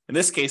from, in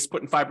this case,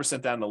 putting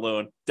 5% down the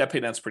loan, debt pay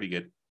down is pretty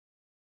good.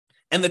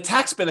 And the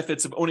tax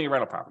benefits of owning a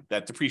rental property,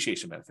 that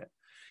depreciation benefit,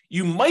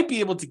 you might be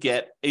able to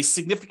get a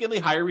significantly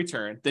higher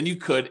return than you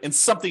could in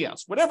something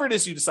else. Whatever it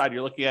is you decide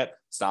you're looking at,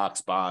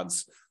 stocks,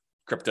 bonds,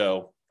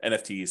 crypto,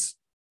 NFTs,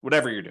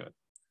 whatever you're doing.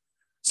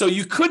 So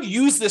you could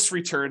use this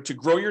return to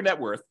grow your net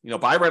worth,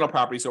 buy rental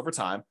properties over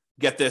time,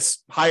 get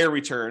this higher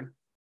return,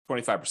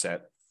 25%.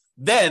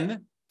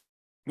 Then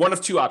one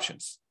of two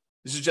options.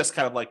 This is just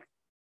kind of like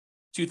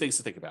two things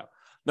to think about.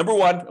 Number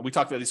one, and we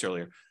talked about these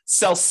earlier,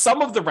 sell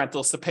some of the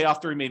rentals to pay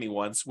off the remaining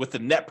ones with the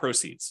net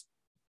proceeds.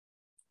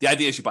 The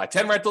idea is you buy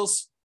 10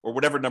 rentals or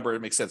whatever number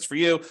makes sense for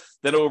you.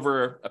 Then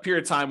over a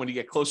period of time, when you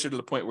get closer to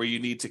the point where you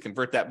need to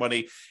convert that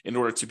money in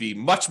order to be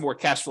much more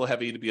cash flow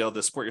heavy, to be able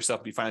to support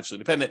yourself and be financially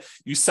independent,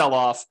 you sell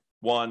off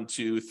 1,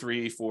 2,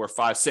 3, 4,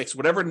 5, 6,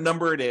 whatever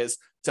number it is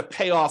to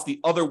pay off the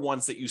other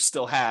ones that you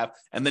still have.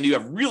 And then you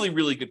have really,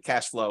 really good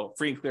cash flow,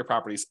 free and clear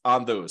properties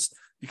on those.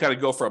 You kind of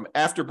go from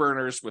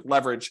afterburners with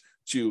leverage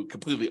to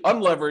completely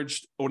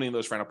unleveraged, owning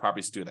those rental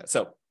properties to do that.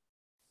 So,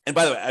 and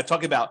by the way, I'm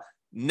talking about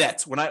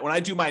net. When I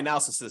do my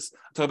analysis,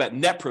 I'm talking about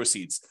net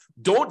proceeds.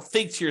 Don't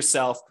think to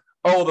yourself,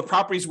 oh, the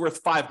property's worth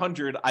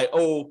 500, I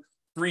owe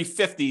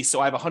 350, so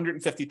I have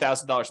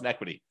 $150,000 in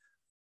equity.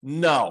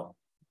 No,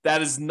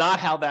 that is not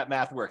how that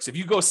math works. If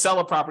you go sell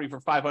a property for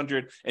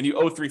 500 and you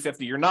owe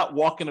 350, you're not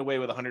walking away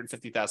with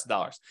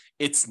 $150,000.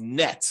 It's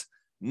net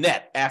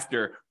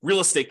after real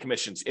estate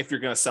commissions. If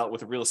you're going to sell it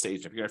with a real estate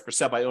agent, if you're going to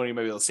sell by owning,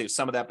 maybe they'll save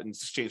some of that in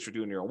exchange for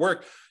doing your own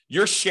work.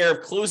 Your share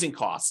of closing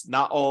costs,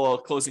 not all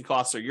closing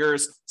costs are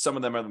yours. Some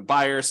of them are the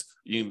buyers.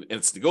 And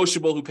it's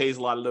negotiable who pays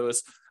a lot of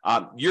those.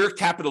 Your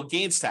capital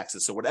gains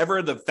taxes. So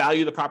whatever the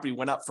value of the property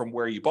went up from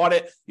where you bought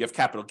it, you have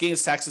capital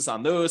gains taxes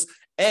on those.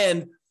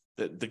 And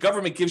the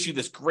government gives you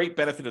this great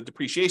benefit of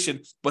depreciation,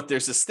 but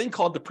there's this thing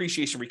called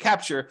depreciation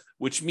recapture,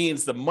 which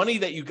means the money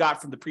that you got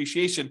from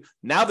depreciation,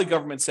 now the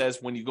government says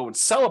when you go and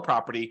sell a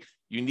property,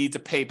 you need to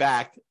pay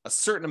back a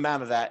certain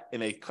amount of that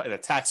in a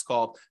tax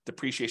called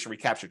depreciation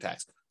recapture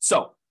tax.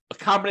 So a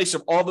combination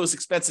of all those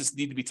expenses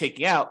need to be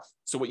taken out.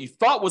 So what you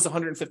thought was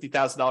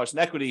 $150,000 in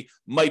equity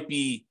might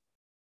be,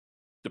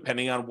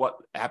 depending on what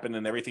happened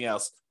and everything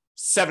else,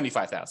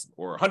 $75,000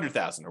 or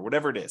 $100,000 or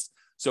whatever it is.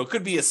 So it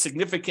could be a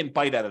significant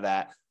bite out of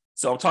that.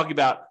 So I'm talking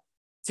about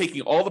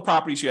taking all the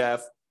properties you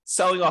have,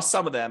 selling off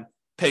some of them,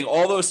 paying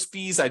all those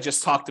fees I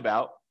just talked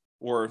about,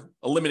 or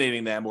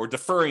eliminating them or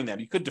deferring them.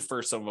 You could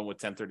defer some of them with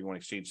 1031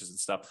 exchanges and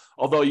stuff,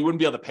 although you wouldn't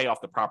be able to pay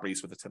off the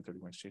properties with a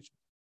 1031 exchange.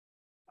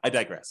 I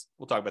digress.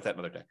 We'll talk about that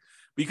another day.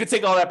 But you could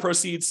take all that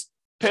proceeds,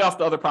 pay off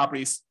the other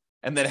properties,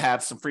 and then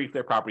have some free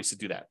clear properties to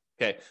do that.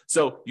 Okay.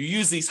 So you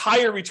use these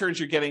higher returns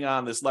you're getting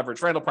on this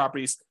leveraged rental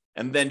properties,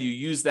 and then you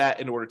use that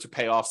in order to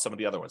pay off some of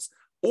the other ones.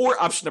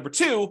 Or option number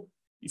two,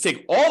 you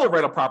take all the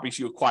rental properties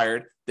you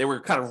acquired, they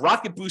were kind of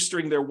rocket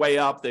boostering their way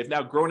up. They've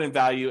now grown in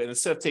value. And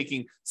instead of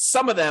taking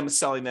some of them,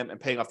 selling them and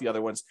paying off the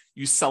other ones,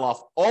 you sell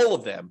off all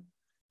of them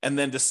and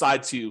then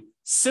decide to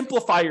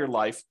simplify your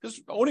life,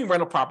 because owning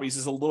rental properties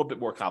is a little bit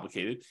more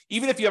complicated.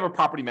 Even if you have a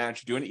property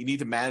manager doing it, you need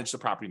to manage the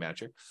property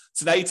manager.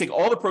 So now you take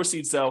all the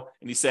proceeds though,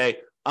 and you say,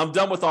 I'm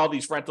done with all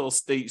these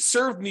rentals. They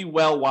served me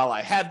well while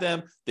I had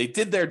them. They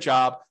did their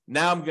job.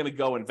 Now I'm going to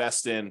go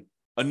invest in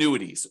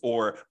annuities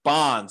or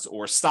bonds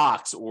or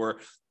stocks or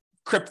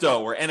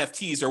crypto or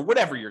NFTs or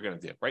whatever you're going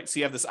to do, right? So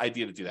you have this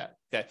idea to do that,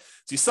 okay?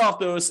 So you sell off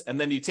those, and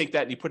then you take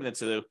that and you put it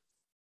into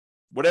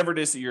whatever it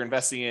is that you're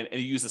investing in, and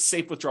you use a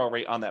safe withdrawal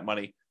rate on that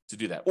money to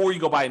do that. Or you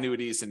go buy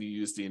annuities and you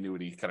use the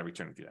annuity kind of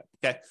return to do that.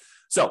 Okay.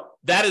 So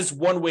that is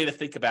one way to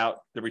think about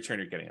the return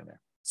you're getting on there.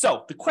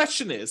 So the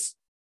question is,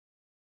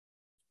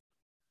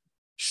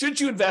 should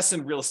you invest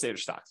in real estate or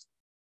stocks?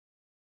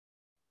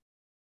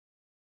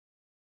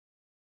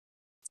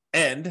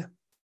 And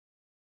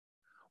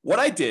what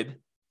I did,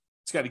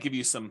 it's got to give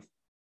you some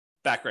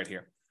background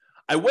here.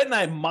 I went and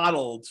I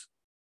modeled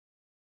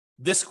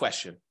this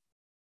question.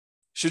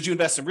 Should you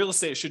invest in real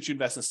estate or should you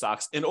invest in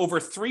stocks in over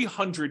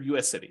 300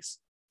 US cities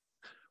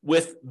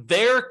with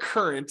their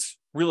current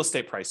real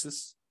estate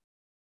prices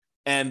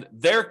and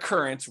their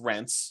current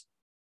rents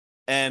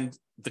and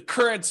the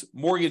current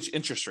mortgage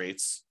interest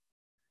rates.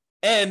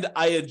 And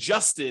I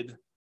adjusted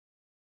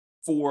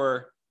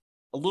for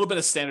a little bit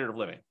of standard of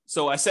living.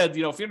 So I said, if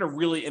you're in a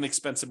really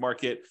inexpensive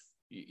market,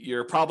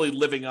 you're probably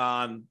living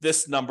on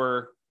this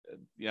number,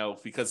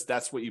 because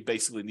that's what you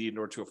basically need in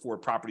order to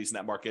afford properties in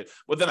that market.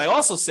 But then I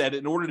also said,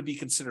 in order to be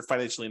considered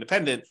financially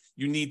independent,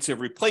 you need to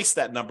replace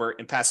that number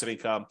in passive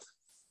income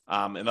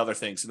and other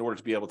things in order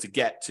to be able to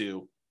get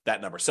to that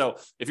number. So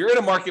if you're in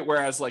a market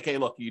where I was like, hey,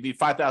 look, you need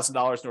 $5,000 in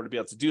order to be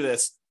able to do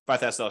this,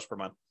 $5,000 per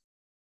month,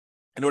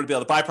 in order to be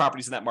able to buy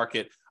properties in that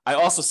market, I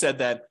also said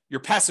that your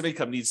passive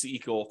income needs to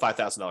equal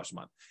 $5,000 a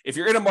month. If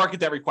you're in a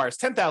market that requires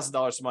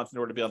 $10,000 a month in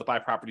order to be able to buy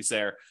properties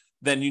there,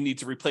 then you need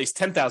to replace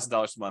 $10,000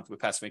 a month with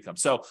passive income.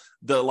 So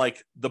the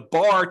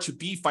bar to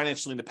be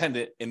financially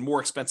independent in more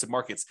expensive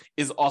markets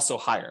is also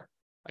higher.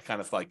 I kind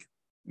of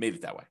made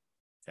it that way.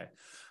 Okay.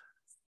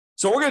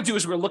 So what we're going to do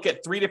is we're going to look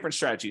at 3 different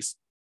strategies.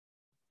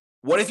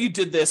 What if you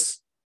did this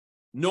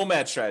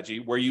nomad strategy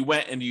where you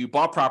went and you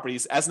bought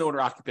properties as an owner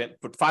occupant,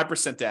 put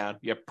 5% down,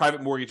 you have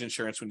private mortgage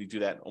insurance when you do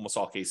that in almost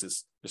all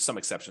cases. There's some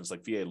exceptions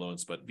like VA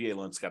loans, but VA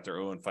loans got their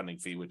own funding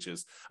fee, which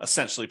is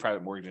essentially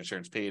private mortgage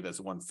insurance paid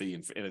as one fee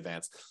in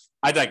advance.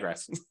 I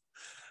digress.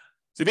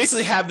 So you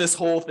basically have this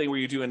whole thing where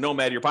you do a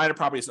nomad, you're buying a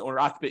property as an owner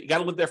occupant, you got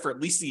to live there for at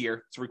least a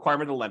year. It's a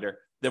requirement of the lender.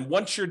 Then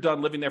once you're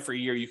done living there for a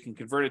year, you can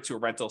convert it to a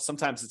rental.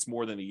 Sometimes it's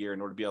more than a year in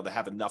order to be able to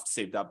have enough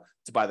saved up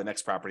to buy the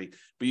next property.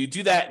 But you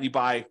do that and you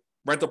buy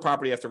rental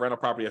property after rental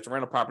property after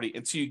rental property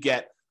until you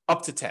get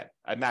up to 10.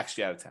 I maxed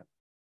you out of 10.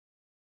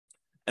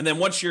 And then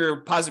once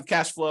you're positive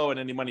cash flow and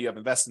any money you have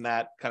invested in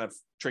that kind of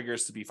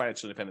triggers to be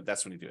financially independent,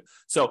 that's when you do it.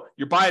 So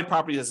you're buying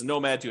property as a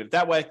nomad, doing it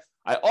that way.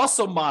 I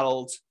also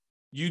modeled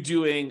you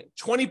doing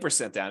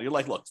 20% down. You're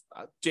like, look,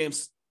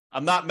 James,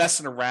 I'm not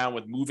messing around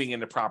with moving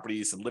into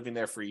properties and living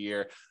there for a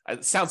year.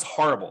 It sounds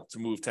horrible to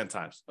move 10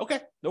 times. Okay,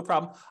 no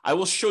problem. I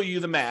will show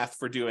you the math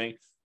for doing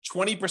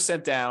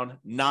 20% down,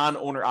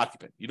 non-owner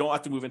occupant. You don't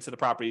have to move into the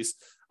properties.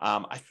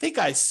 I think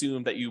I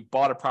assumed that you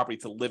bought a property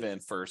to live in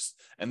first,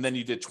 and then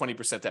you did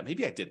 20% down.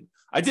 Maybe I didn't.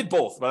 I did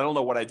both, but I don't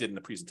know what I did in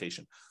the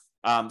presentation.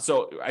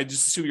 So I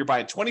just assume you're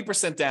buying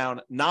 20%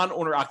 down,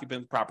 non-owner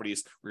occupant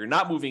properties where you're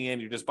not moving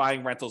in, you're just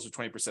buying rentals with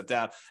 20%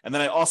 down. And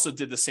then I also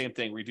did the same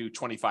thing where you do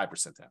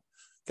 25% down.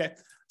 Okay.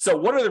 So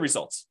what are the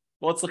results?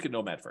 Well, let's look at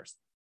Nomad first.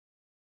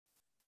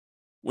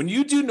 When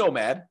you do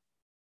Nomad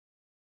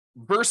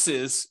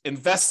versus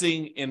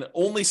investing in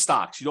only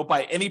stocks, you don't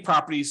buy any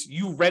properties,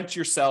 you rent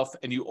yourself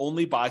and you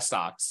only buy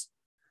stocks.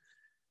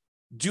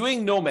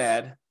 Doing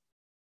Nomad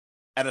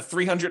at a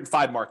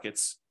 305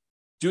 markets,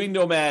 doing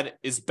Nomad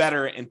is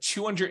better in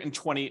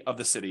 220 of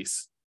the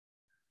cities.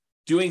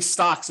 Doing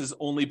stocks is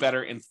only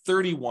better in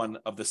 31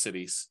 of the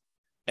cities.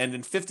 And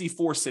in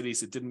 54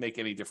 cities, it didn't make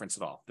any difference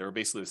at all. They were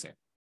basically the same.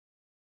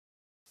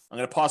 I'm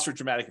going to pause for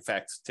dramatic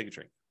effect. Take a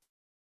drink.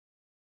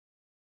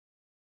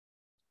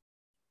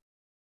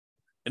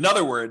 In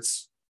other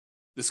words,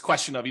 this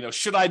question of,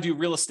 should I do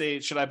real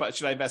estate? Should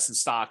I invest in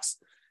stocks?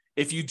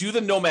 If you do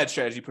the Nomad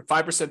strategy, put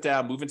 5%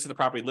 down, move into the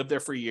property, live there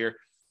for a year,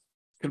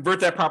 convert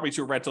that property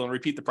to a rental and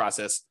repeat the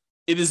process,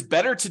 it is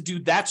better to do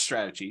that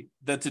strategy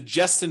than to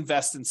just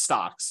invest in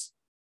stocks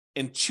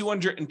in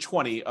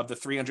 220 of the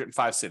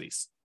 305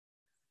 cities.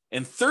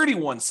 In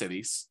 31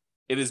 cities,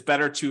 it is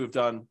better to have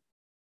done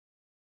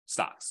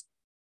stocks.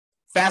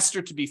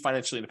 Faster to be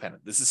financially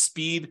independent. This is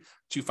speed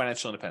to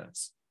financial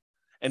independence.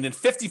 And in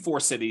 54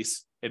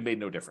 cities, it made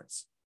no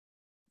difference.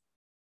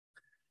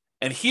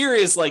 And here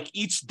is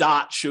each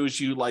dot shows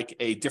you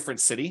a different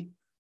city.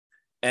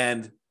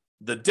 And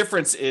the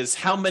difference is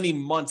how many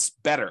months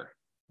better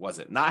was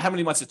it? Not how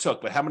many months it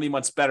took, but how many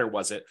months better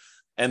was it?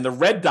 And the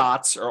red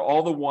dots are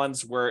all the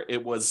ones where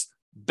it was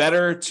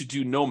better to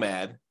do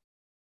Nomad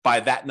by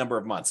that number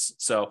of months.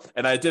 So,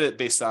 and I did it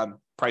based on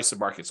price of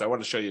market. So I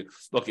want to show you,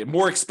 look, in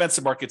more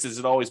expensive markets, is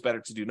it always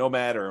better to do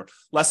Nomad, or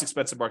less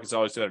expensive markets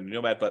always better to do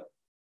Nomad? But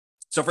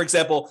so for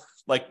example,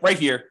 right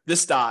here,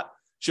 this dot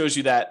shows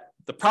you that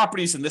the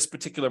properties in this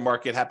particular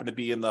market happen to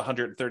be in the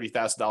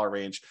 $130,000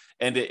 range.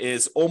 And it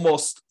is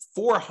almost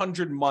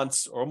 400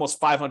 months or almost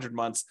 500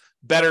 months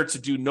better to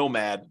do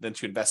Nomad than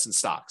to invest in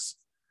stocks.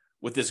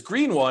 With this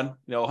green one,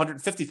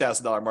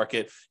 $150,000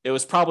 market, it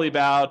was probably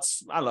about,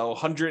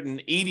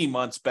 180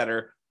 months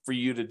better for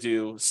you to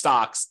do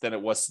stocks than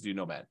it was to do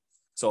Nomad.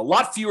 So a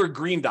lot fewer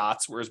green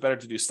dots, where it's better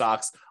to do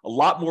stocks, a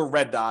lot more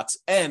red dots.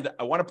 And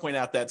I want to point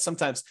out that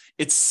sometimes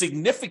it's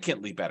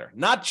significantly better,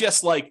 not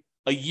just like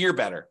a year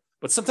better,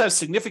 but sometimes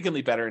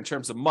significantly better in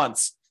terms of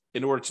months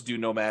in order to do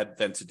Nomad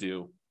than to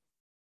do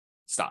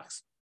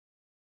stocks.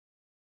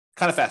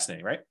 Kind of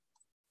fascinating, right?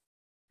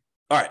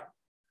 All right.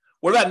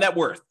 What about net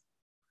worth?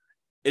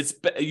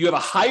 You have a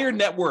higher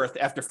net worth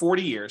after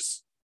 40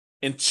 years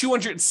in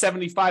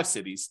 275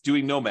 cities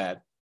doing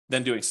Nomad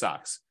than doing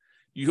stocks.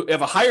 You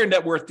have a higher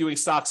net worth doing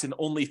stocks in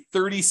only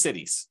 30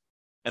 cities.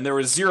 And there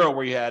was 0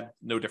 where you had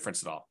no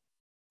difference at all.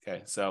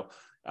 Okay. So,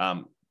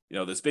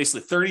 there's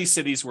basically 30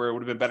 cities where it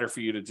would have been better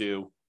for you to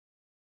do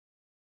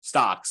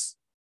stocks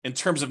in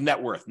terms of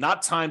net worth,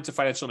 not time to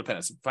financial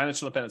independence.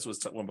 Financial independence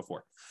was one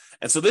before.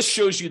 And so this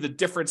shows you the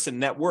difference in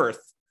net worth.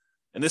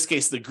 In this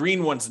case, the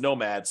green one's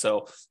Nomad.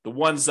 So the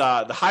ones,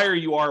 the higher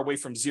you are away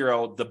from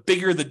 0, the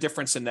bigger the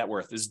difference in net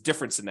worth is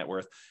difference in net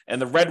worth. And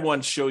the red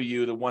ones show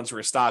you the ones where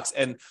are stocks.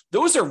 And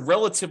those are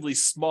relatively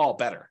small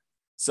better.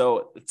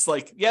 So it's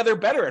like, yeah, they're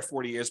better at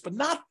 40 years, but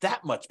not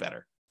that much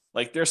better.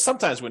 Like there's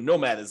sometimes when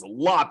Nomad is a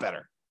lot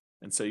better.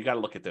 And so you got to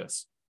look at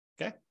this.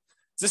 Okay.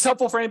 Is this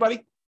helpful for anybody?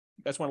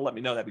 You guys want to let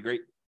me know? That'd be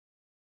great.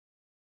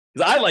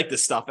 Because I like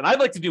this stuff and I'd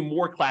like to do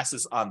more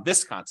classes on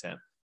this content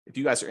if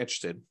you guys are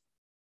interested.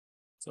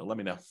 So let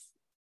me know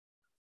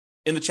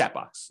in the chat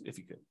box, if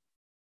you could,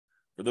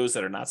 for those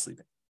that are not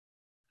sleeping.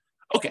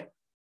 Okay.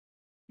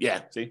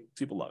 Yeah, see,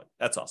 people love it.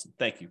 That's awesome.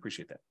 Thank you.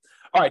 Appreciate that.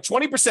 All right,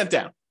 20%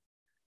 down.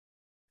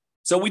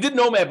 So we did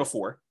Nomad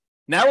before.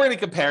 Now we're going to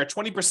compare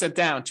 20%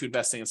 down to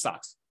investing in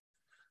stocks.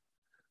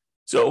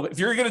 So if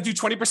you're going to do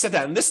 20%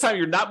 down, and this time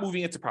you're not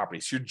moving into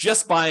properties, you're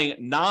just buying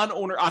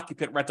non-owner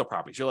occupant rental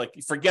properties. You're like,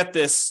 forget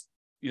this,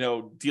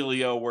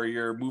 dealio where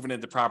you're moving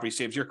into properties,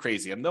 James, you're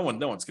crazy. And no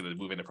one's going to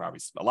move into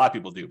properties. A lot of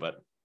people do,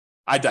 but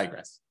I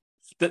digress.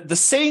 The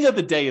saying of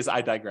the day is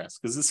I digress,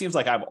 because it seems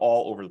like I'm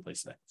all over the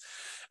place today.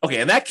 Okay,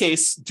 in that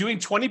case, doing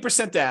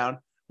 20% down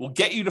will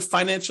get you to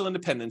financial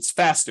independence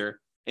faster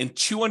in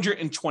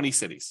 220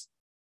 cities.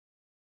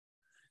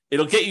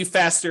 It'll get you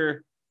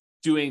faster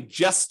doing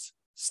just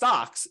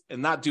stocks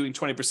and not doing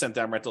 20%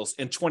 down rentals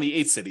in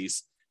 28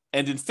 cities.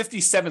 And in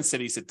 57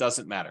 cities, it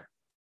doesn't matter.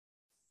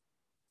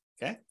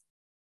 Okay.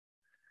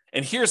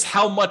 And here's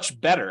how much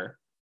better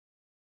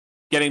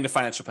getting to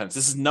financial independence.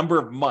 This is number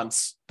of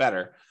months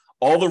better.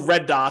 All the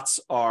red dots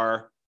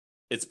are,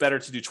 it's better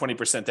to do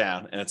 20%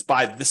 down, and it's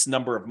by this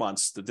number of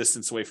months, the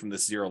distance away from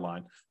this 0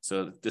 line.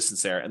 So the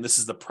distance there. And this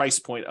is the price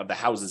point of the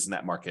houses in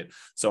that market.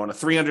 So on a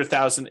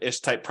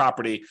 300,000-ish type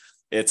property,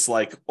 it's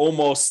like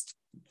almost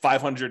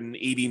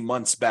 580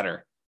 months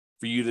better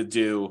for you to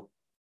do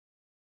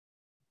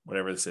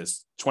whatever this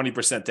is,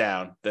 20%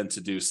 down than to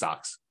do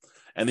stocks.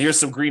 And here's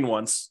some green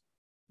ones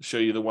to show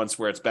you the ones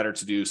where it's better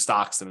to do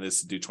stocks than it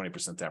is to do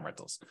 20% down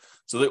rentals.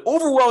 So the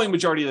overwhelming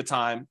majority of the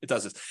time it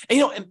does this.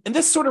 And and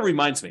this sort of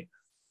reminds me,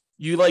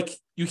 you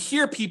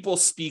hear people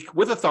speak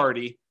with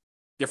authority,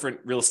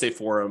 different real estate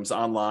forums,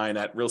 online,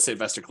 at real estate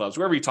investor clubs,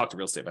 wherever you talk to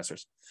real estate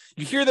investors.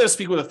 You hear them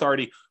speak with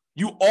authority.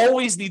 You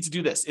always need to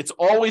do this. It's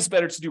always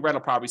better to do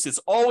rental properties. It's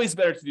always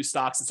better to do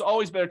stocks. It's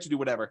always better to do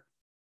whatever.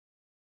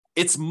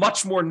 It's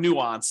much more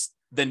nuanced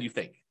than you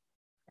think,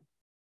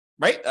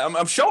 right?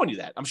 I'm showing you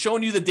that. I'm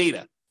showing you the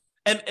data.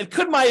 And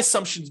could my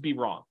assumptions be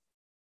wrong?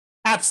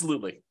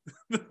 Absolutely.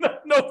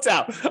 No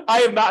doubt. I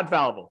am not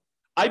infallible.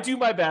 I do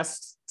my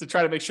best to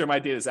try to make sure my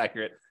data is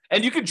accurate.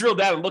 And you can drill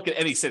down and look at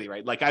any city,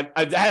 right? Like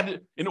I've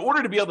had, in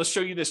order to be able to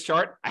show you this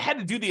chart, I had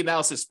to do the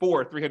analysis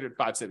for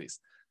 305 cities.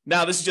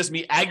 Now, this is just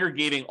me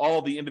aggregating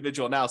all the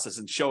individual analysis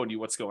and showing you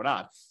what's going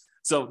on.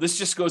 So this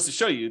just goes to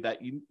show you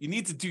that you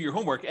need to do your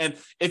homework. And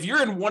if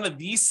you're in one of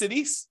these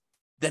cities,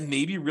 then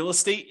maybe real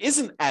estate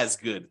isn't as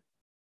good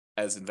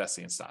as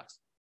investing in stocks,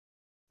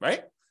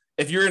 right?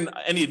 If you're in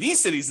any of these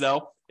cities,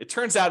 though, it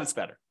turns out it's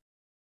better.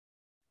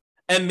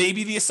 And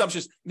maybe the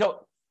assumptions,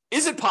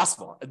 is it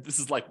possible? This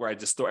is like where I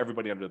just throw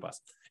everybody under the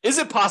bus. Is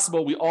it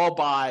possible we all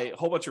buy a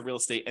whole bunch of real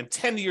estate and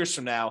 10 years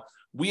from now,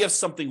 we have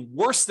something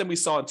worse than we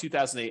saw in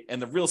 2008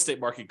 and the real estate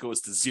market goes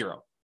to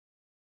 0?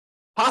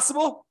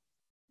 Possible?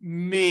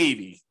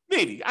 Maybe.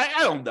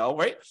 I don't know,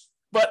 right?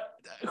 But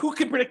who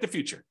can predict the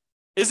future?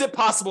 Is it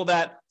possible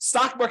that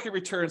stock market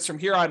returns from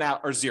here on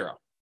out are 0?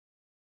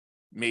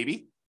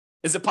 Maybe.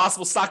 Is it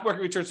possible stock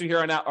market returns from here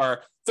on out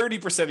are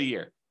 30% a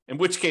year? In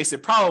which case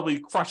it probably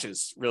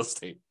crushes real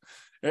estate.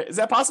 Is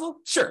that possible?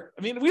 Sure.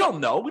 I mean, we don't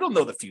know. We don't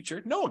know the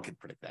future. No one can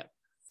predict that.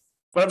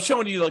 But I'm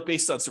showing you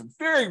based on some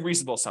very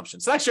reasonable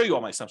assumptions. So I show you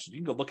all my assumptions. You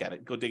can go look at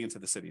it, go dig into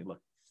the city and look.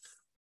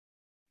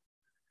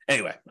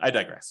 Anyway, I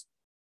digress.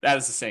 That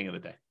is the saying of the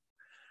day.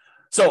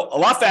 So a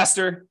lot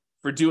faster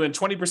for doing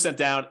 20%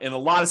 down in a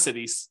lot of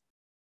cities,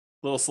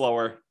 a little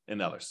slower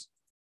in others.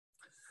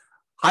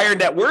 Higher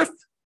net worth.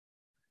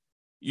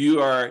 You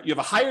have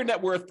a higher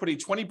net worth putting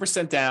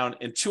 20% down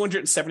in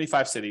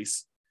 275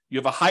 cities. You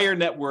have a higher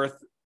net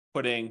worth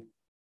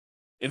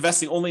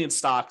investing only in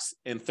stocks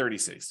in 30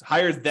 cities,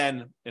 higher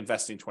than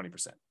investing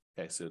 20%.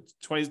 Okay, so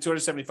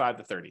 275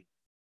 to 30.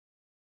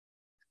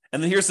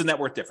 And then here's the net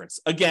worth difference.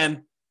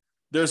 Again,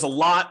 there's a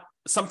lot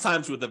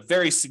sometimes with a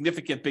very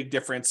significant big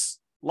difference,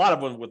 a lot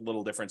of them with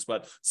little difference,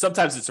 but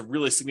sometimes it's a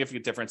really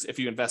significant difference if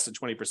you invest in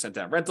 20%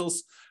 down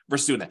rentals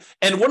versus doing that.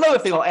 And one other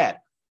thing I'll add,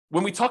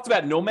 when we talked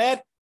about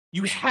Nomad,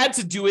 you had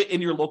to do it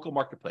in your local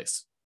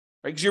marketplace,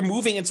 right? Because you're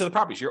moving into the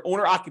properties, you're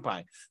owner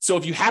occupying. So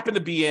if you happen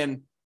to be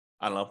in,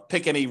 I don't know,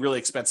 pick any really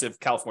expensive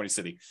California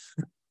city,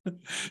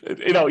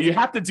 you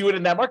have to do it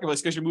in that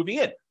marketplace because you're moving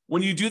in.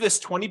 When you do this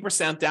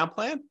 20% down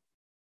plan,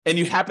 and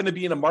you happen to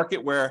be in a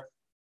market where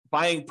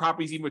buying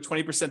properties even with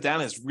 20% down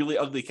has really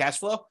ugly cash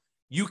flow,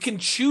 you can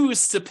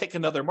choose to pick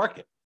another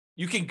market.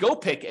 You can go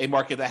pick a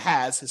market that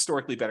has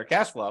historically better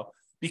cash flow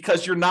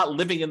because you're not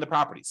living in the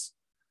properties.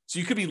 So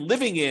you could be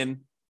living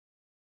in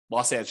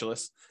Los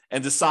Angeles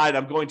and decide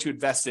I'm going to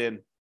invest in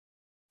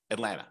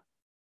Atlanta,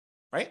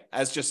 right?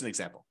 As just an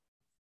example.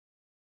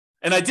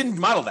 And I didn't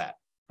model that,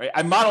 right?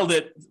 I modeled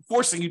it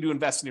forcing you to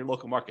invest in your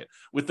local market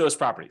with those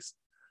properties.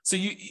 So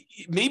you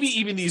maybe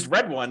even these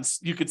red ones,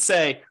 you could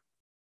say,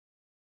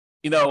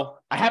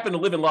 I happen to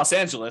live in Los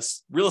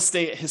Angeles. Real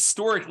estate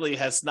historically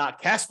has not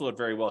cash flowed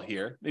very well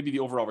here. Maybe the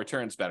overall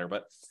return's better,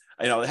 but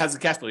it has a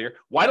cash flow here.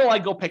 Why don't I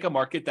go pick a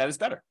market that is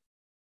better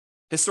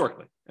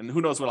historically? And who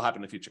knows what will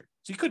happen in the future.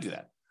 So you could do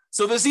that.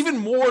 So there's even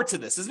more to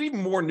this. There's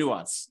even more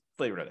nuance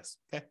flavor to this.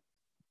 Okay.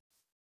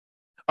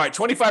 All right,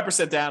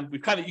 25% down.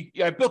 We've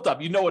I built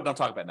up. You know what I'm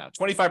talking about now.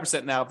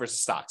 25% now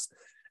versus stocks.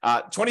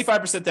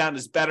 25% down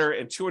is better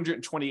in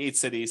 228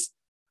 cities.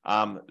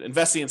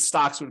 Investing in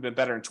stocks would have been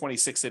better in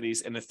 26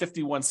 cities, and in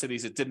 51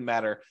 cities, it didn't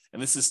matter.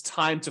 And this is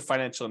time to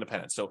financial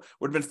independence. So it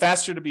would have been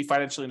faster to be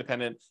financially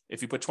independent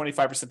if you put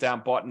 25%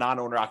 down, bought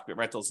non-owner occupant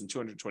rentals in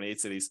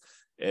 228 cities.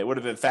 It would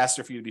have been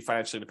faster for you to be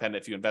financially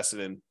independent if you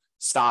invested in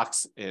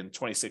stocks in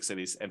 26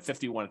 cities, and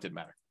 51, it didn't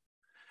matter.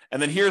 And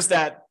then here's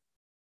that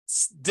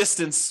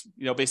distance,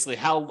 basically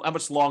how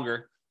much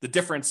longer the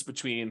difference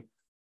between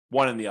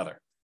one and the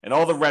other. And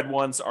all the red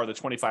ones are the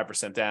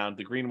 25% down.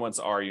 The green ones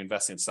are you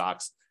investing in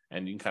stocks.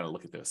 And you can kind of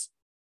look at this.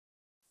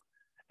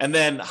 And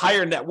then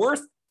higher net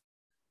worth.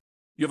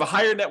 You have a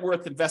higher net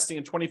worth investing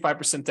in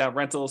 25% down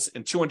rentals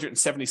in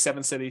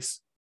 277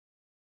 cities.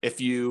 If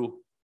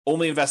you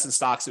only invest in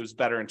stocks, it was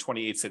better in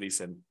 28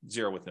 cities and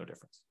 0 with no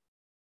difference.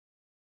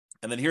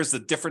 And then here's the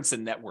difference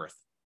in net worth.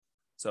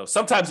 So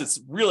sometimes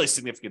it's really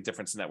significant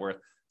difference in net worth.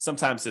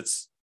 Sometimes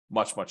it's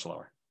much, much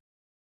lower.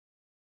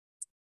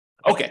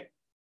 Okay.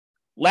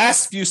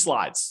 Last few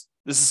slides.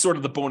 This is sort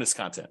of the bonus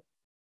content.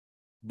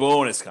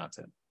 Bonus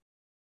content.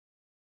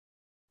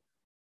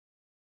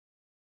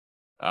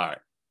 All right.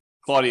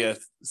 Claudia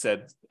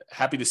said,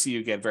 happy to see you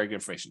again. Very good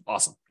information.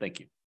 Awesome.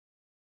 Thank you.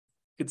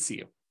 Good to see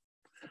you.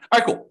 All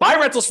right, cool. Buy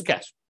rentals for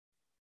cash.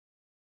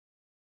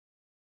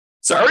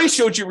 So I already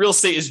showed you real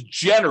estate is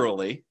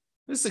generally,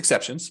 there's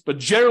exceptions, but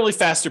generally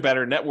faster,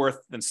 better net worth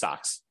than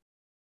stocks.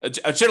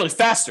 Generally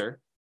faster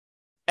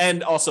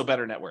and also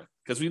better net worth.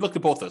 Because we looked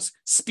at both those,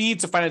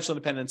 speed to financial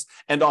independence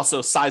and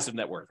also size of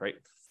net worth, right?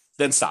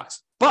 Than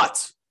stocks.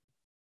 But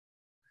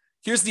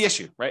here's the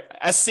issue, right?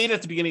 As stated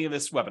at the beginning of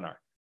this webinar,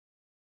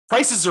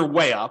 prices are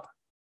way up,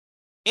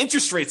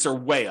 interest rates are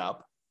way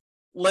up,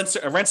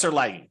 rents are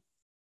lagging.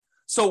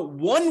 So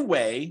one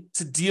way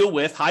to deal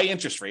with high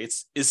interest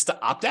rates is to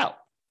opt out.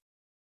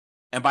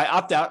 And by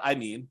opt out, I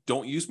mean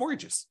don't use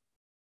mortgages.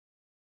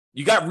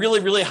 You got really,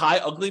 really high,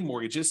 ugly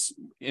mortgages,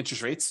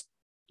 interest rates.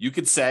 You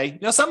could say,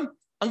 something,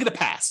 I'm going to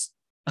pass.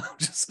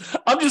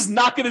 I'm just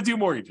not going to do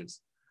mortgages.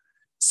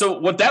 So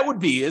what that would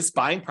be is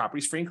buying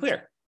properties free and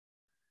clear.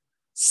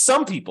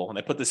 Some people, and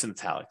I put this in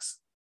italics,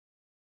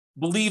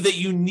 believe that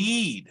you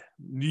need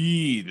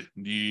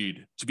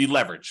to be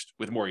leveraged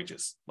with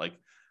mortgages. Like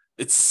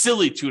it's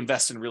silly to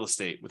invest in real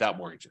estate without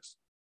mortgages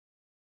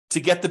to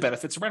get the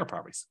benefits of rental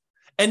properties.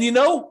 And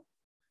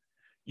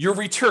your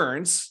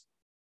returns,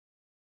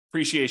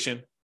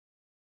 appreciation,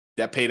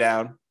 debt pay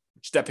down,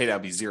 which debt pay down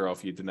would be 0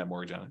 if you didn't have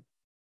mortgage on it,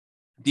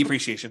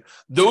 depreciation,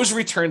 those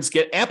returns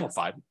get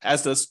amplified,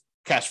 as does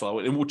cash flow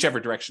in whichever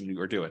direction you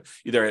are doing,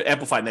 either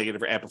amplify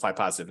negative or amplify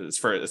positive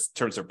in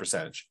terms of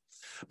percentage.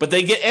 But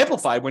they get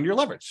amplified when you're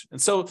leveraged.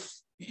 And so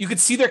you could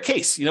see their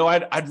case.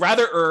 I'd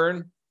rather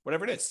earn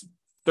whatever it is,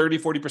 30,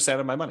 40%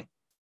 of my money.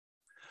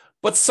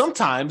 But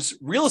sometimes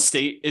real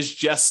estate is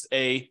just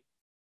a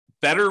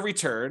better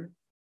return,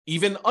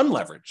 even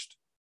unleveraged.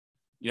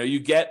 You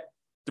get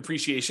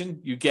depreciation,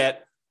 you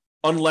get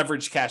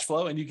unleveraged cash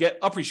flow, and you get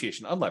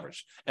appreciation,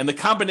 unleveraged. And the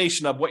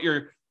combination of what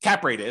your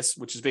cap rate is,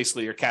 which is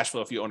basically your cash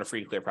flow if you own a free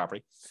and clear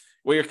property,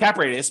 what your cap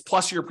rate is,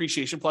 plus your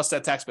appreciation, plus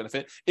that tax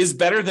benefit, is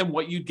better than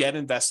what you'd get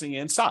investing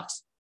in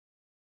stocks.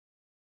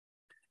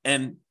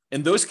 And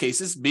in those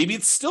cases, maybe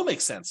it still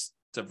makes sense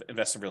to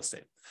invest in real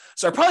estate.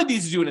 So I probably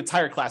need to do an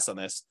entire class on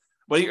this,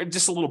 but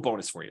just a little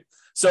bonus for you.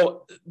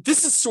 So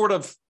this is sort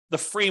of the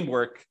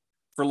framework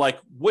for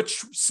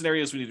which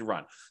scenarios we need to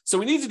run. So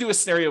we need to do a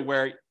scenario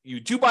where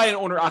you do buy an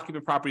owner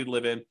occupant property to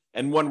live in,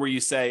 and one where you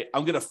say,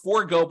 I'm going to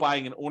forego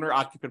buying an owner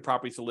occupant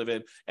property to live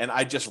in, and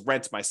I just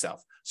rent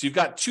myself. So you've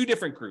got two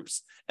different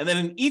groups. And then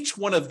in each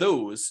one of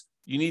those,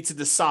 you need to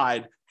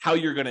decide how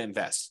you're going to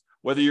invest,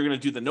 whether you're going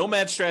to do the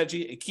nomad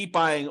strategy and keep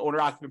buying owner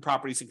occupant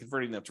properties and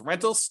converting them to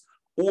rentals,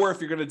 or if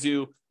you're going to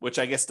do, which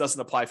I guess doesn't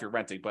apply if you're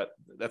renting, but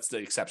that's the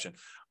exception.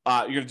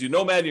 You're going to do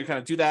nomad, you're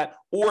going to do that.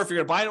 Or if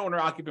you're going to buy an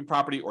owner-occupant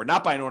property or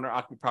not buy an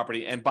owner-occupant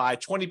property and buy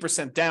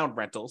 20% down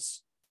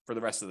rentals for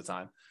the rest of the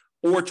time,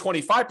 or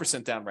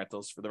 25% down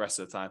rentals for the rest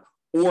of the time,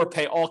 or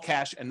pay all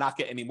cash and not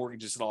get any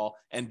mortgages at all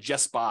and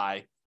just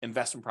buy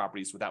investment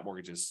properties without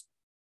mortgages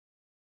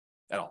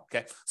at all,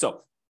 okay?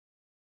 So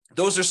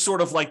those are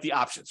sort of like the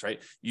options,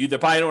 right? You either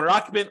buy an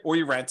owner-occupant or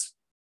you rent,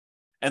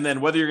 and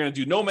then whether you're going to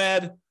do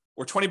nomad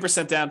or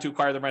 20% down to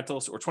acquire the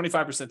rentals or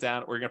 25%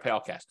 down, or you're going to pay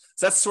all cash.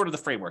 So that's sort of the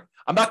framework.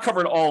 I'm not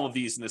covering all of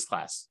these in this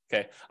class,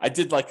 okay? I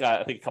did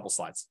I think a couple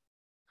slides.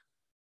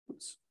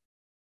 Oops.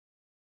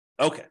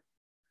 Okay.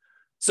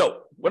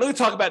 So what I'm going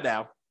to talk about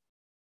now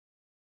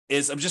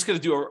is I'm just going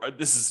to do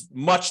this is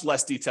much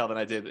less detail than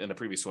I did in the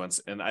previous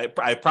ones. And I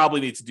probably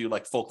need to do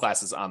like full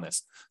classes on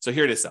this. So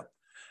here it is though.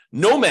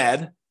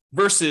 Nomad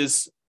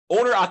versus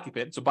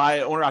owner-occupant, so buy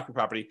an owner-occupant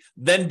property,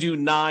 then do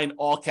 9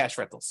 all-cash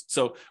rentals.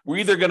 So we're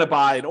either going to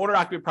buy an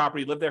owner-occupant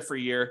property, live there for a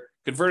year,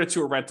 convert it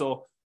to a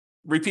rental,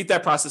 repeat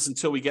that process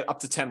until we get up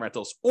to 10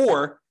 rentals,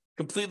 or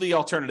completely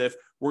alternative,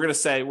 we're going to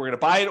say we're going to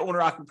buy an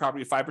owner-occupant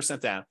property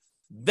 5% down,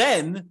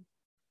 then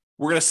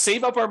we're going to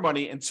save up our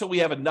money until we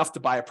have enough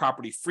to buy a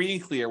property free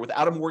and clear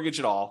without a mortgage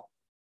at all.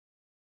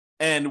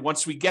 And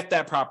once we get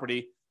that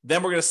property,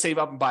 then we're going to save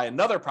up and buy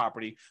another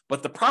property,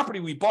 but the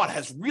property we bought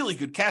has really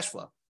good cash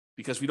flow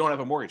because we don't have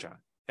a mortgage on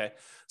it, okay?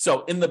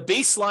 So in the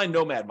baseline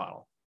nomad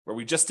model, where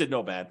we just did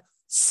nomad,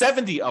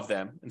 70 of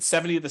them in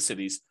 70 of the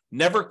cities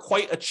never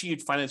quite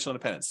achieved financial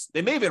independence.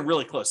 They may have been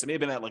really close. They may have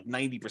been at like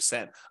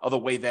 90% of the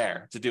way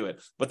there to do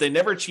it, but they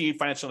never achieved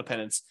financial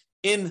independence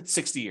in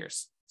 60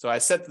 years. So I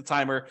set the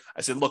timer.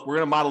 I said, look, we're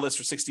going to model this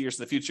for 60 years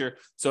in the future.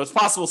 So it's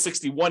possible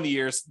 61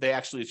 years they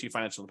actually achieve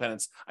financial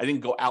independence. I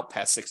didn't go out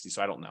past 60,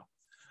 so I don't know.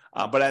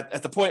 But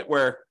at the point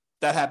where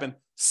that happened,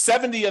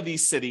 70 of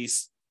these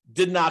cities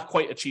did not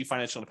quite achieve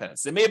financial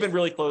independence. They may have been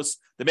really close.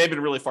 They may have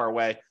been really far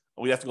away.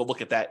 We have to go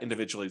look at that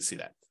individually to see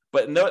that.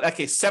 But in that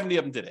case, 70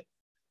 of them did it.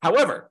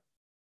 However,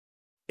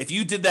 if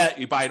you did that,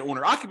 you buy an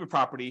owner-occupant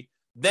property,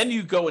 then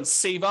you go and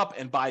save up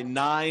and buy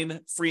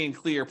 9 free and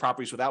clear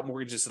properties without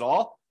mortgages at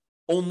all.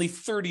 Only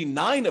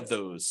 39 of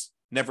those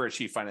never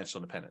achieved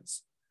financial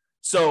independence.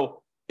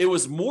 So it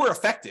was more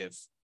effective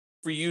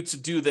for you to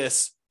do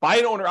this, buy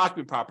an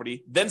owner-occupant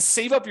property, then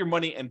save up your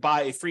money and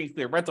buy a free and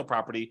clear rental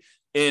property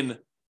in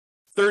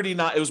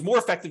 39. It was more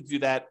effective to do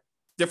that.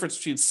 Difference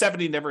between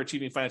 70 never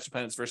achieving financial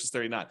independence versus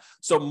 39.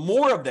 So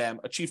more of them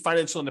achieve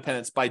financial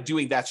independence by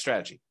doing that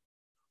strategy,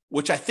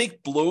 which I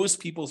think blows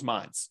people's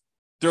minds.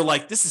 They're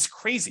like, this is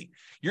crazy.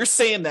 You're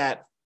saying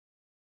that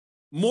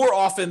more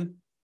often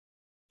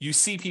you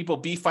see people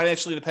be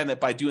financially independent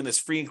by doing this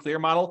free and clear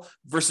model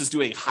versus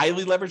doing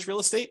highly leveraged real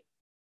estate?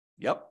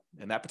 Yep,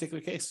 in that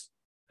particular case,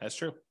 that's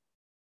true.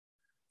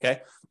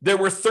 Okay, there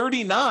were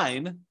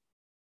 39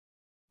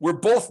 where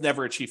both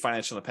never achieved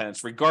financial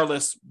independence,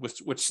 regardless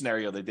which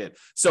scenario they did.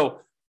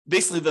 So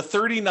basically the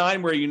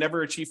 39 where you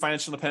never achieve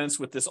financial independence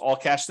with this all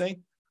cash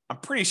thing, I'm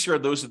pretty sure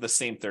those are the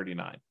same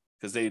 39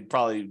 because they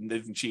probably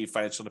didn't achieve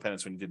financial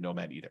independence when you did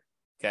nomad either.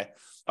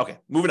 Okay,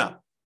 moving on.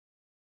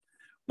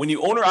 When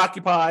you own or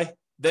occupy,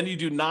 then you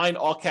do 9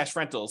 all cash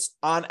rentals.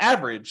 On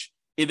average,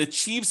 it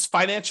achieves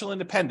financial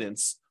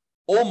independence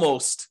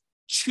almost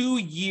 2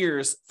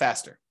 years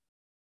faster.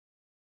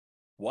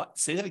 What?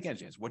 Say that again,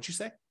 James. What'd you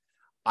say?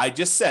 I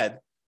just said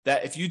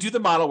that if you do the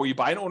model where you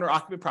buy an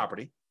owner-occupant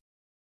property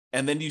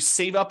and then you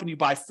save up and you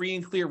buy free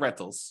and clear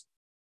rentals,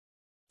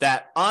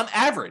 that on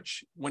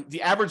average, when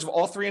the average of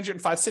all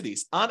 305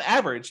 cities, on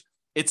average,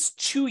 it's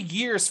 2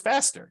 years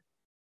faster,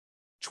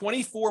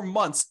 24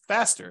 months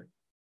faster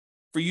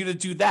for you to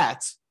do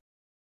that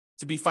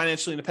to be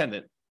financially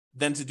independent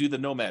than to do the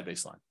nomad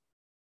baseline.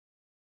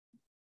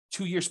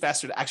 2 years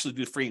faster to actually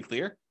do free and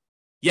clear?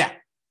 Yeah.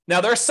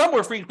 Now, there are some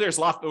where free and clear is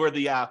where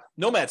the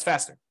nomad's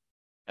faster.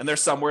 And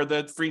there's some where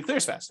the free and clear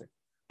is faster.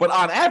 But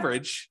on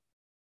average,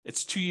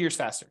 it's 2 years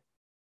faster.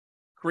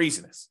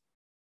 Craziness.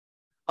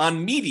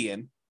 On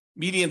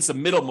median's the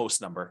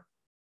middlemost number.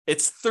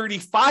 It's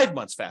 35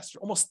 months faster,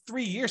 almost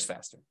 3 years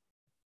faster.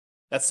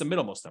 That's the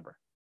middlemost number.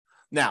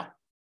 Now,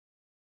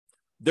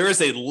 there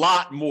is a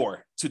lot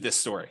more to this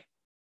story.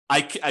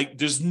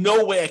 There's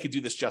no way I could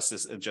do this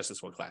justice in just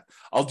this one class.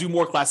 I'll do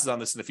more classes on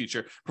this in the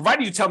future,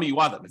 provided you tell me you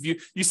want them. If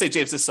you say,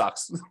 James, this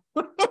sucks.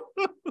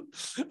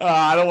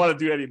 I don't want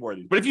to do any more of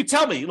these. But if you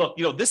tell me, look,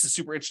 this is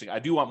super interesting, I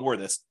do want more of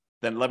this,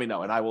 then let me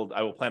know, and I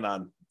will plan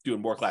on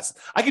doing more classes.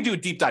 I could do a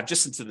deep dive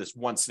just into this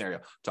one scenario,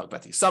 talk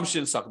about the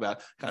assumptions, talk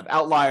about kind of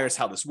outliers,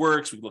 how this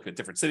works. We can look at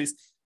different cities.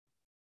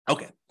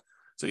 Okay.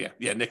 So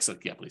yeah, Nick's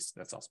like, yeah, please.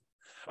 That's awesome.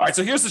 All right.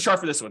 So here's the chart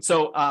for this one.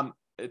 So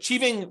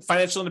achieving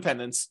financial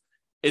independence,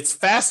 it's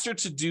faster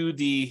to do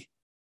the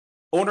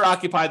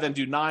owner-occupy than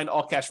do 9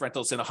 all-cash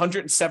rentals in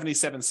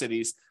 177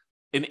 cities.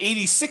 In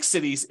 86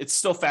 cities, it's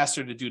still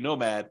faster to do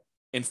nomad.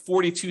 In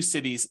 42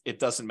 cities, it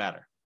doesn't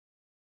matter.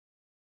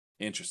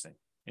 Interesting.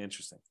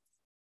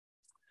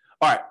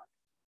 All right.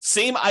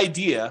 Same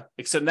idea,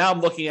 except now I'm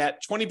looking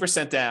at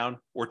 20% down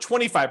or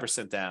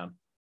 25% down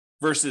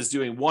versus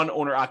doing one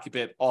owner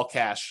occupant, all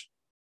cash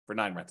for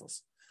 9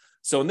 rentals.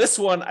 So in this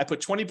one, I put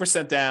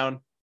 20% down,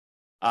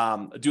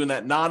 doing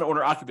that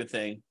non-owner occupant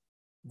thing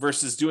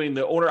versus doing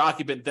the owner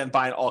occupant, then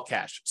buying all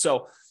cash.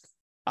 So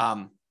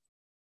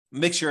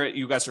make sure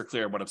you guys are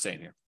clear on what I'm saying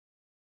here.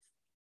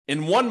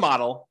 In one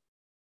model,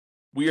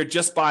 we are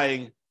just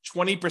buying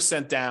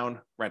 20% down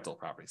rental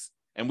properties.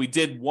 And we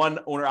did one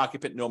owner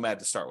occupant nomad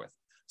to start with.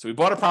 So we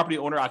bought a property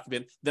owner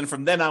occupant. Then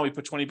from then on, we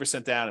put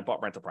 20% down and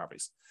bought rental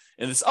properties.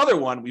 In this other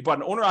one, we bought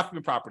an owner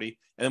occupant property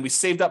and then we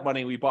saved up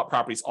money and we bought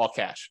properties all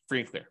cash,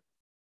 free and clear.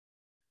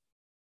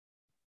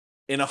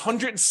 In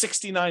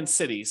 169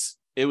 cities,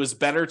 it was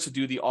better to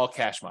do the all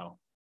cash model.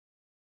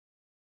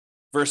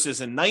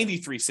 Versus in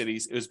 93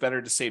 cities, it was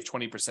better to save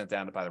 20%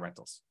 down to buy the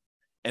rentals.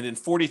 And in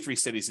 43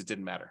 cities, it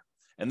didn't matter.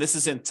 And this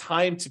is in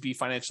time to be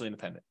financially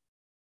independent.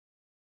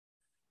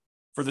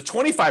 For the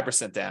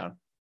 25% down,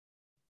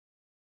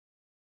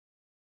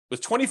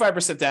 with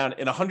 25% down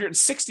in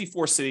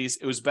 164 cities,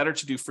 it was better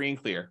to do free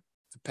and clear,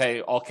 to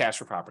pay all cash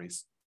for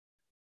properties.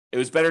 It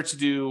was better to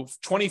do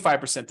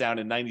 25% down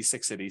in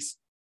 96 cities,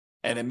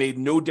 and it made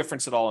no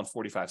difference at all in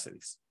 45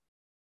 cities.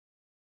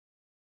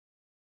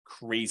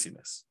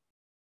 Craziness.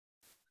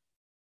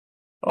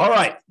 All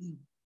right.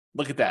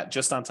 Look at that,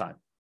 just on time.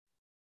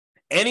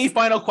 Any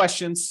final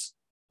questions?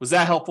 Was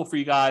that helpful for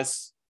you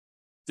guys?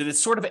 Did it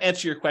sort of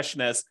answer your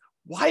question as,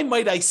 why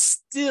might I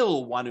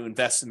still want to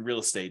invest in real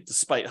estate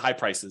despite high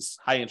prices,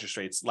 high interest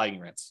rates, lagging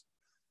rents?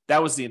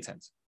 That was the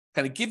intent.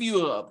 Kind of give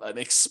you an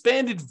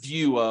expanded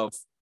view of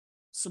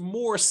some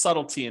more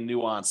subtlety and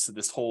nuance to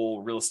this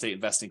whole real estate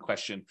investing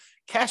question.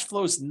 Cash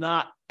flow is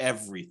not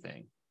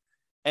everything,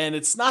 and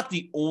it's not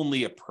the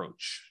only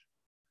approach.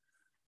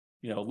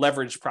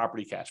 Leverage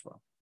property cash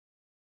flow.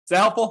 Is that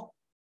helpful?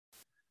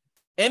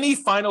 Any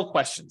final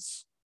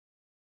questions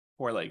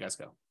before I let you guys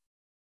go?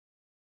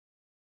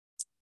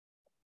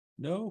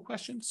 No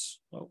questions?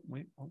 Oh,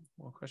 wait,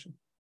 one question.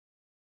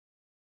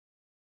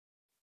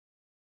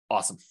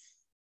 Awesome.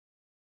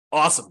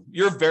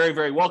 You're very,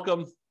 very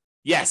welcome.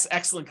 Yes,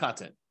 excellent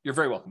content. You're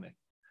very welcome, Nick.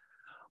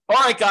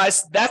 All right,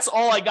 guys, that's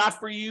all I got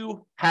for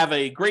you. Have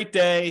a great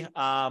day.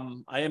 I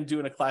am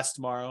doing a class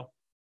tomorrow,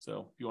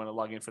 so if you want to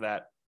log in for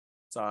that,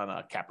 it's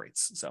on cap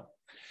rates. So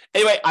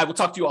anyway, I will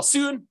talk to you all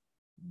soon.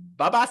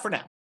 Bye-bye for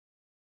now.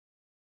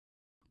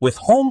 With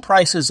home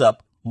prices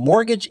up,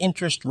 mortgage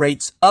interest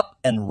rates up,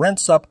 and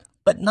rents up,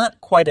 but not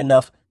quite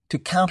enough to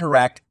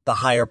counteract the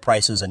higher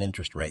prices and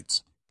interest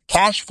rates.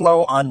 Cash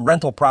flow on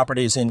rental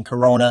properties in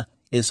Corona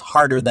is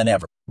harder than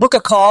ever. Book a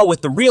call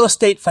with the Real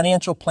Estate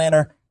Financial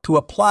Planner to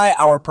apply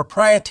our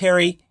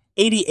proprietary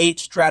 88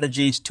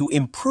 strategies to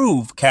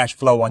improve cash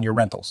flow on your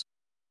rentals.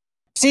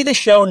 See the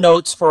show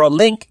notes for a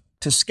link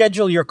to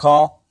schedule your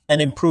call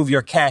and improve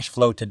your cash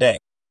flow today.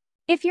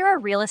 If you're a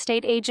real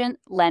estate agent,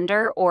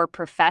 lender, or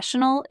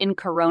professional in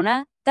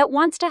Corona that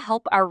wants to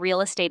help our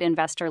real estate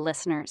investor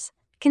listeners,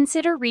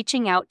 consider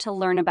reaching out to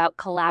learn about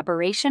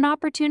collaboration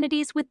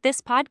opportunities with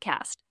this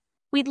podcast.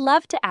 We'd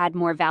love to add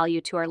more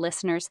value to our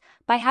listeners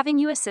by having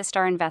you assist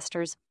our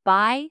investors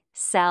buy,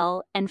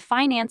 sell, and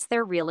finance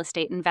their real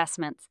estate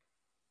investments.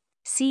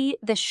 See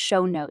the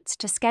show notes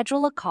to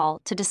schedule a call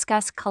to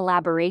discuss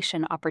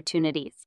collaboration opportunities.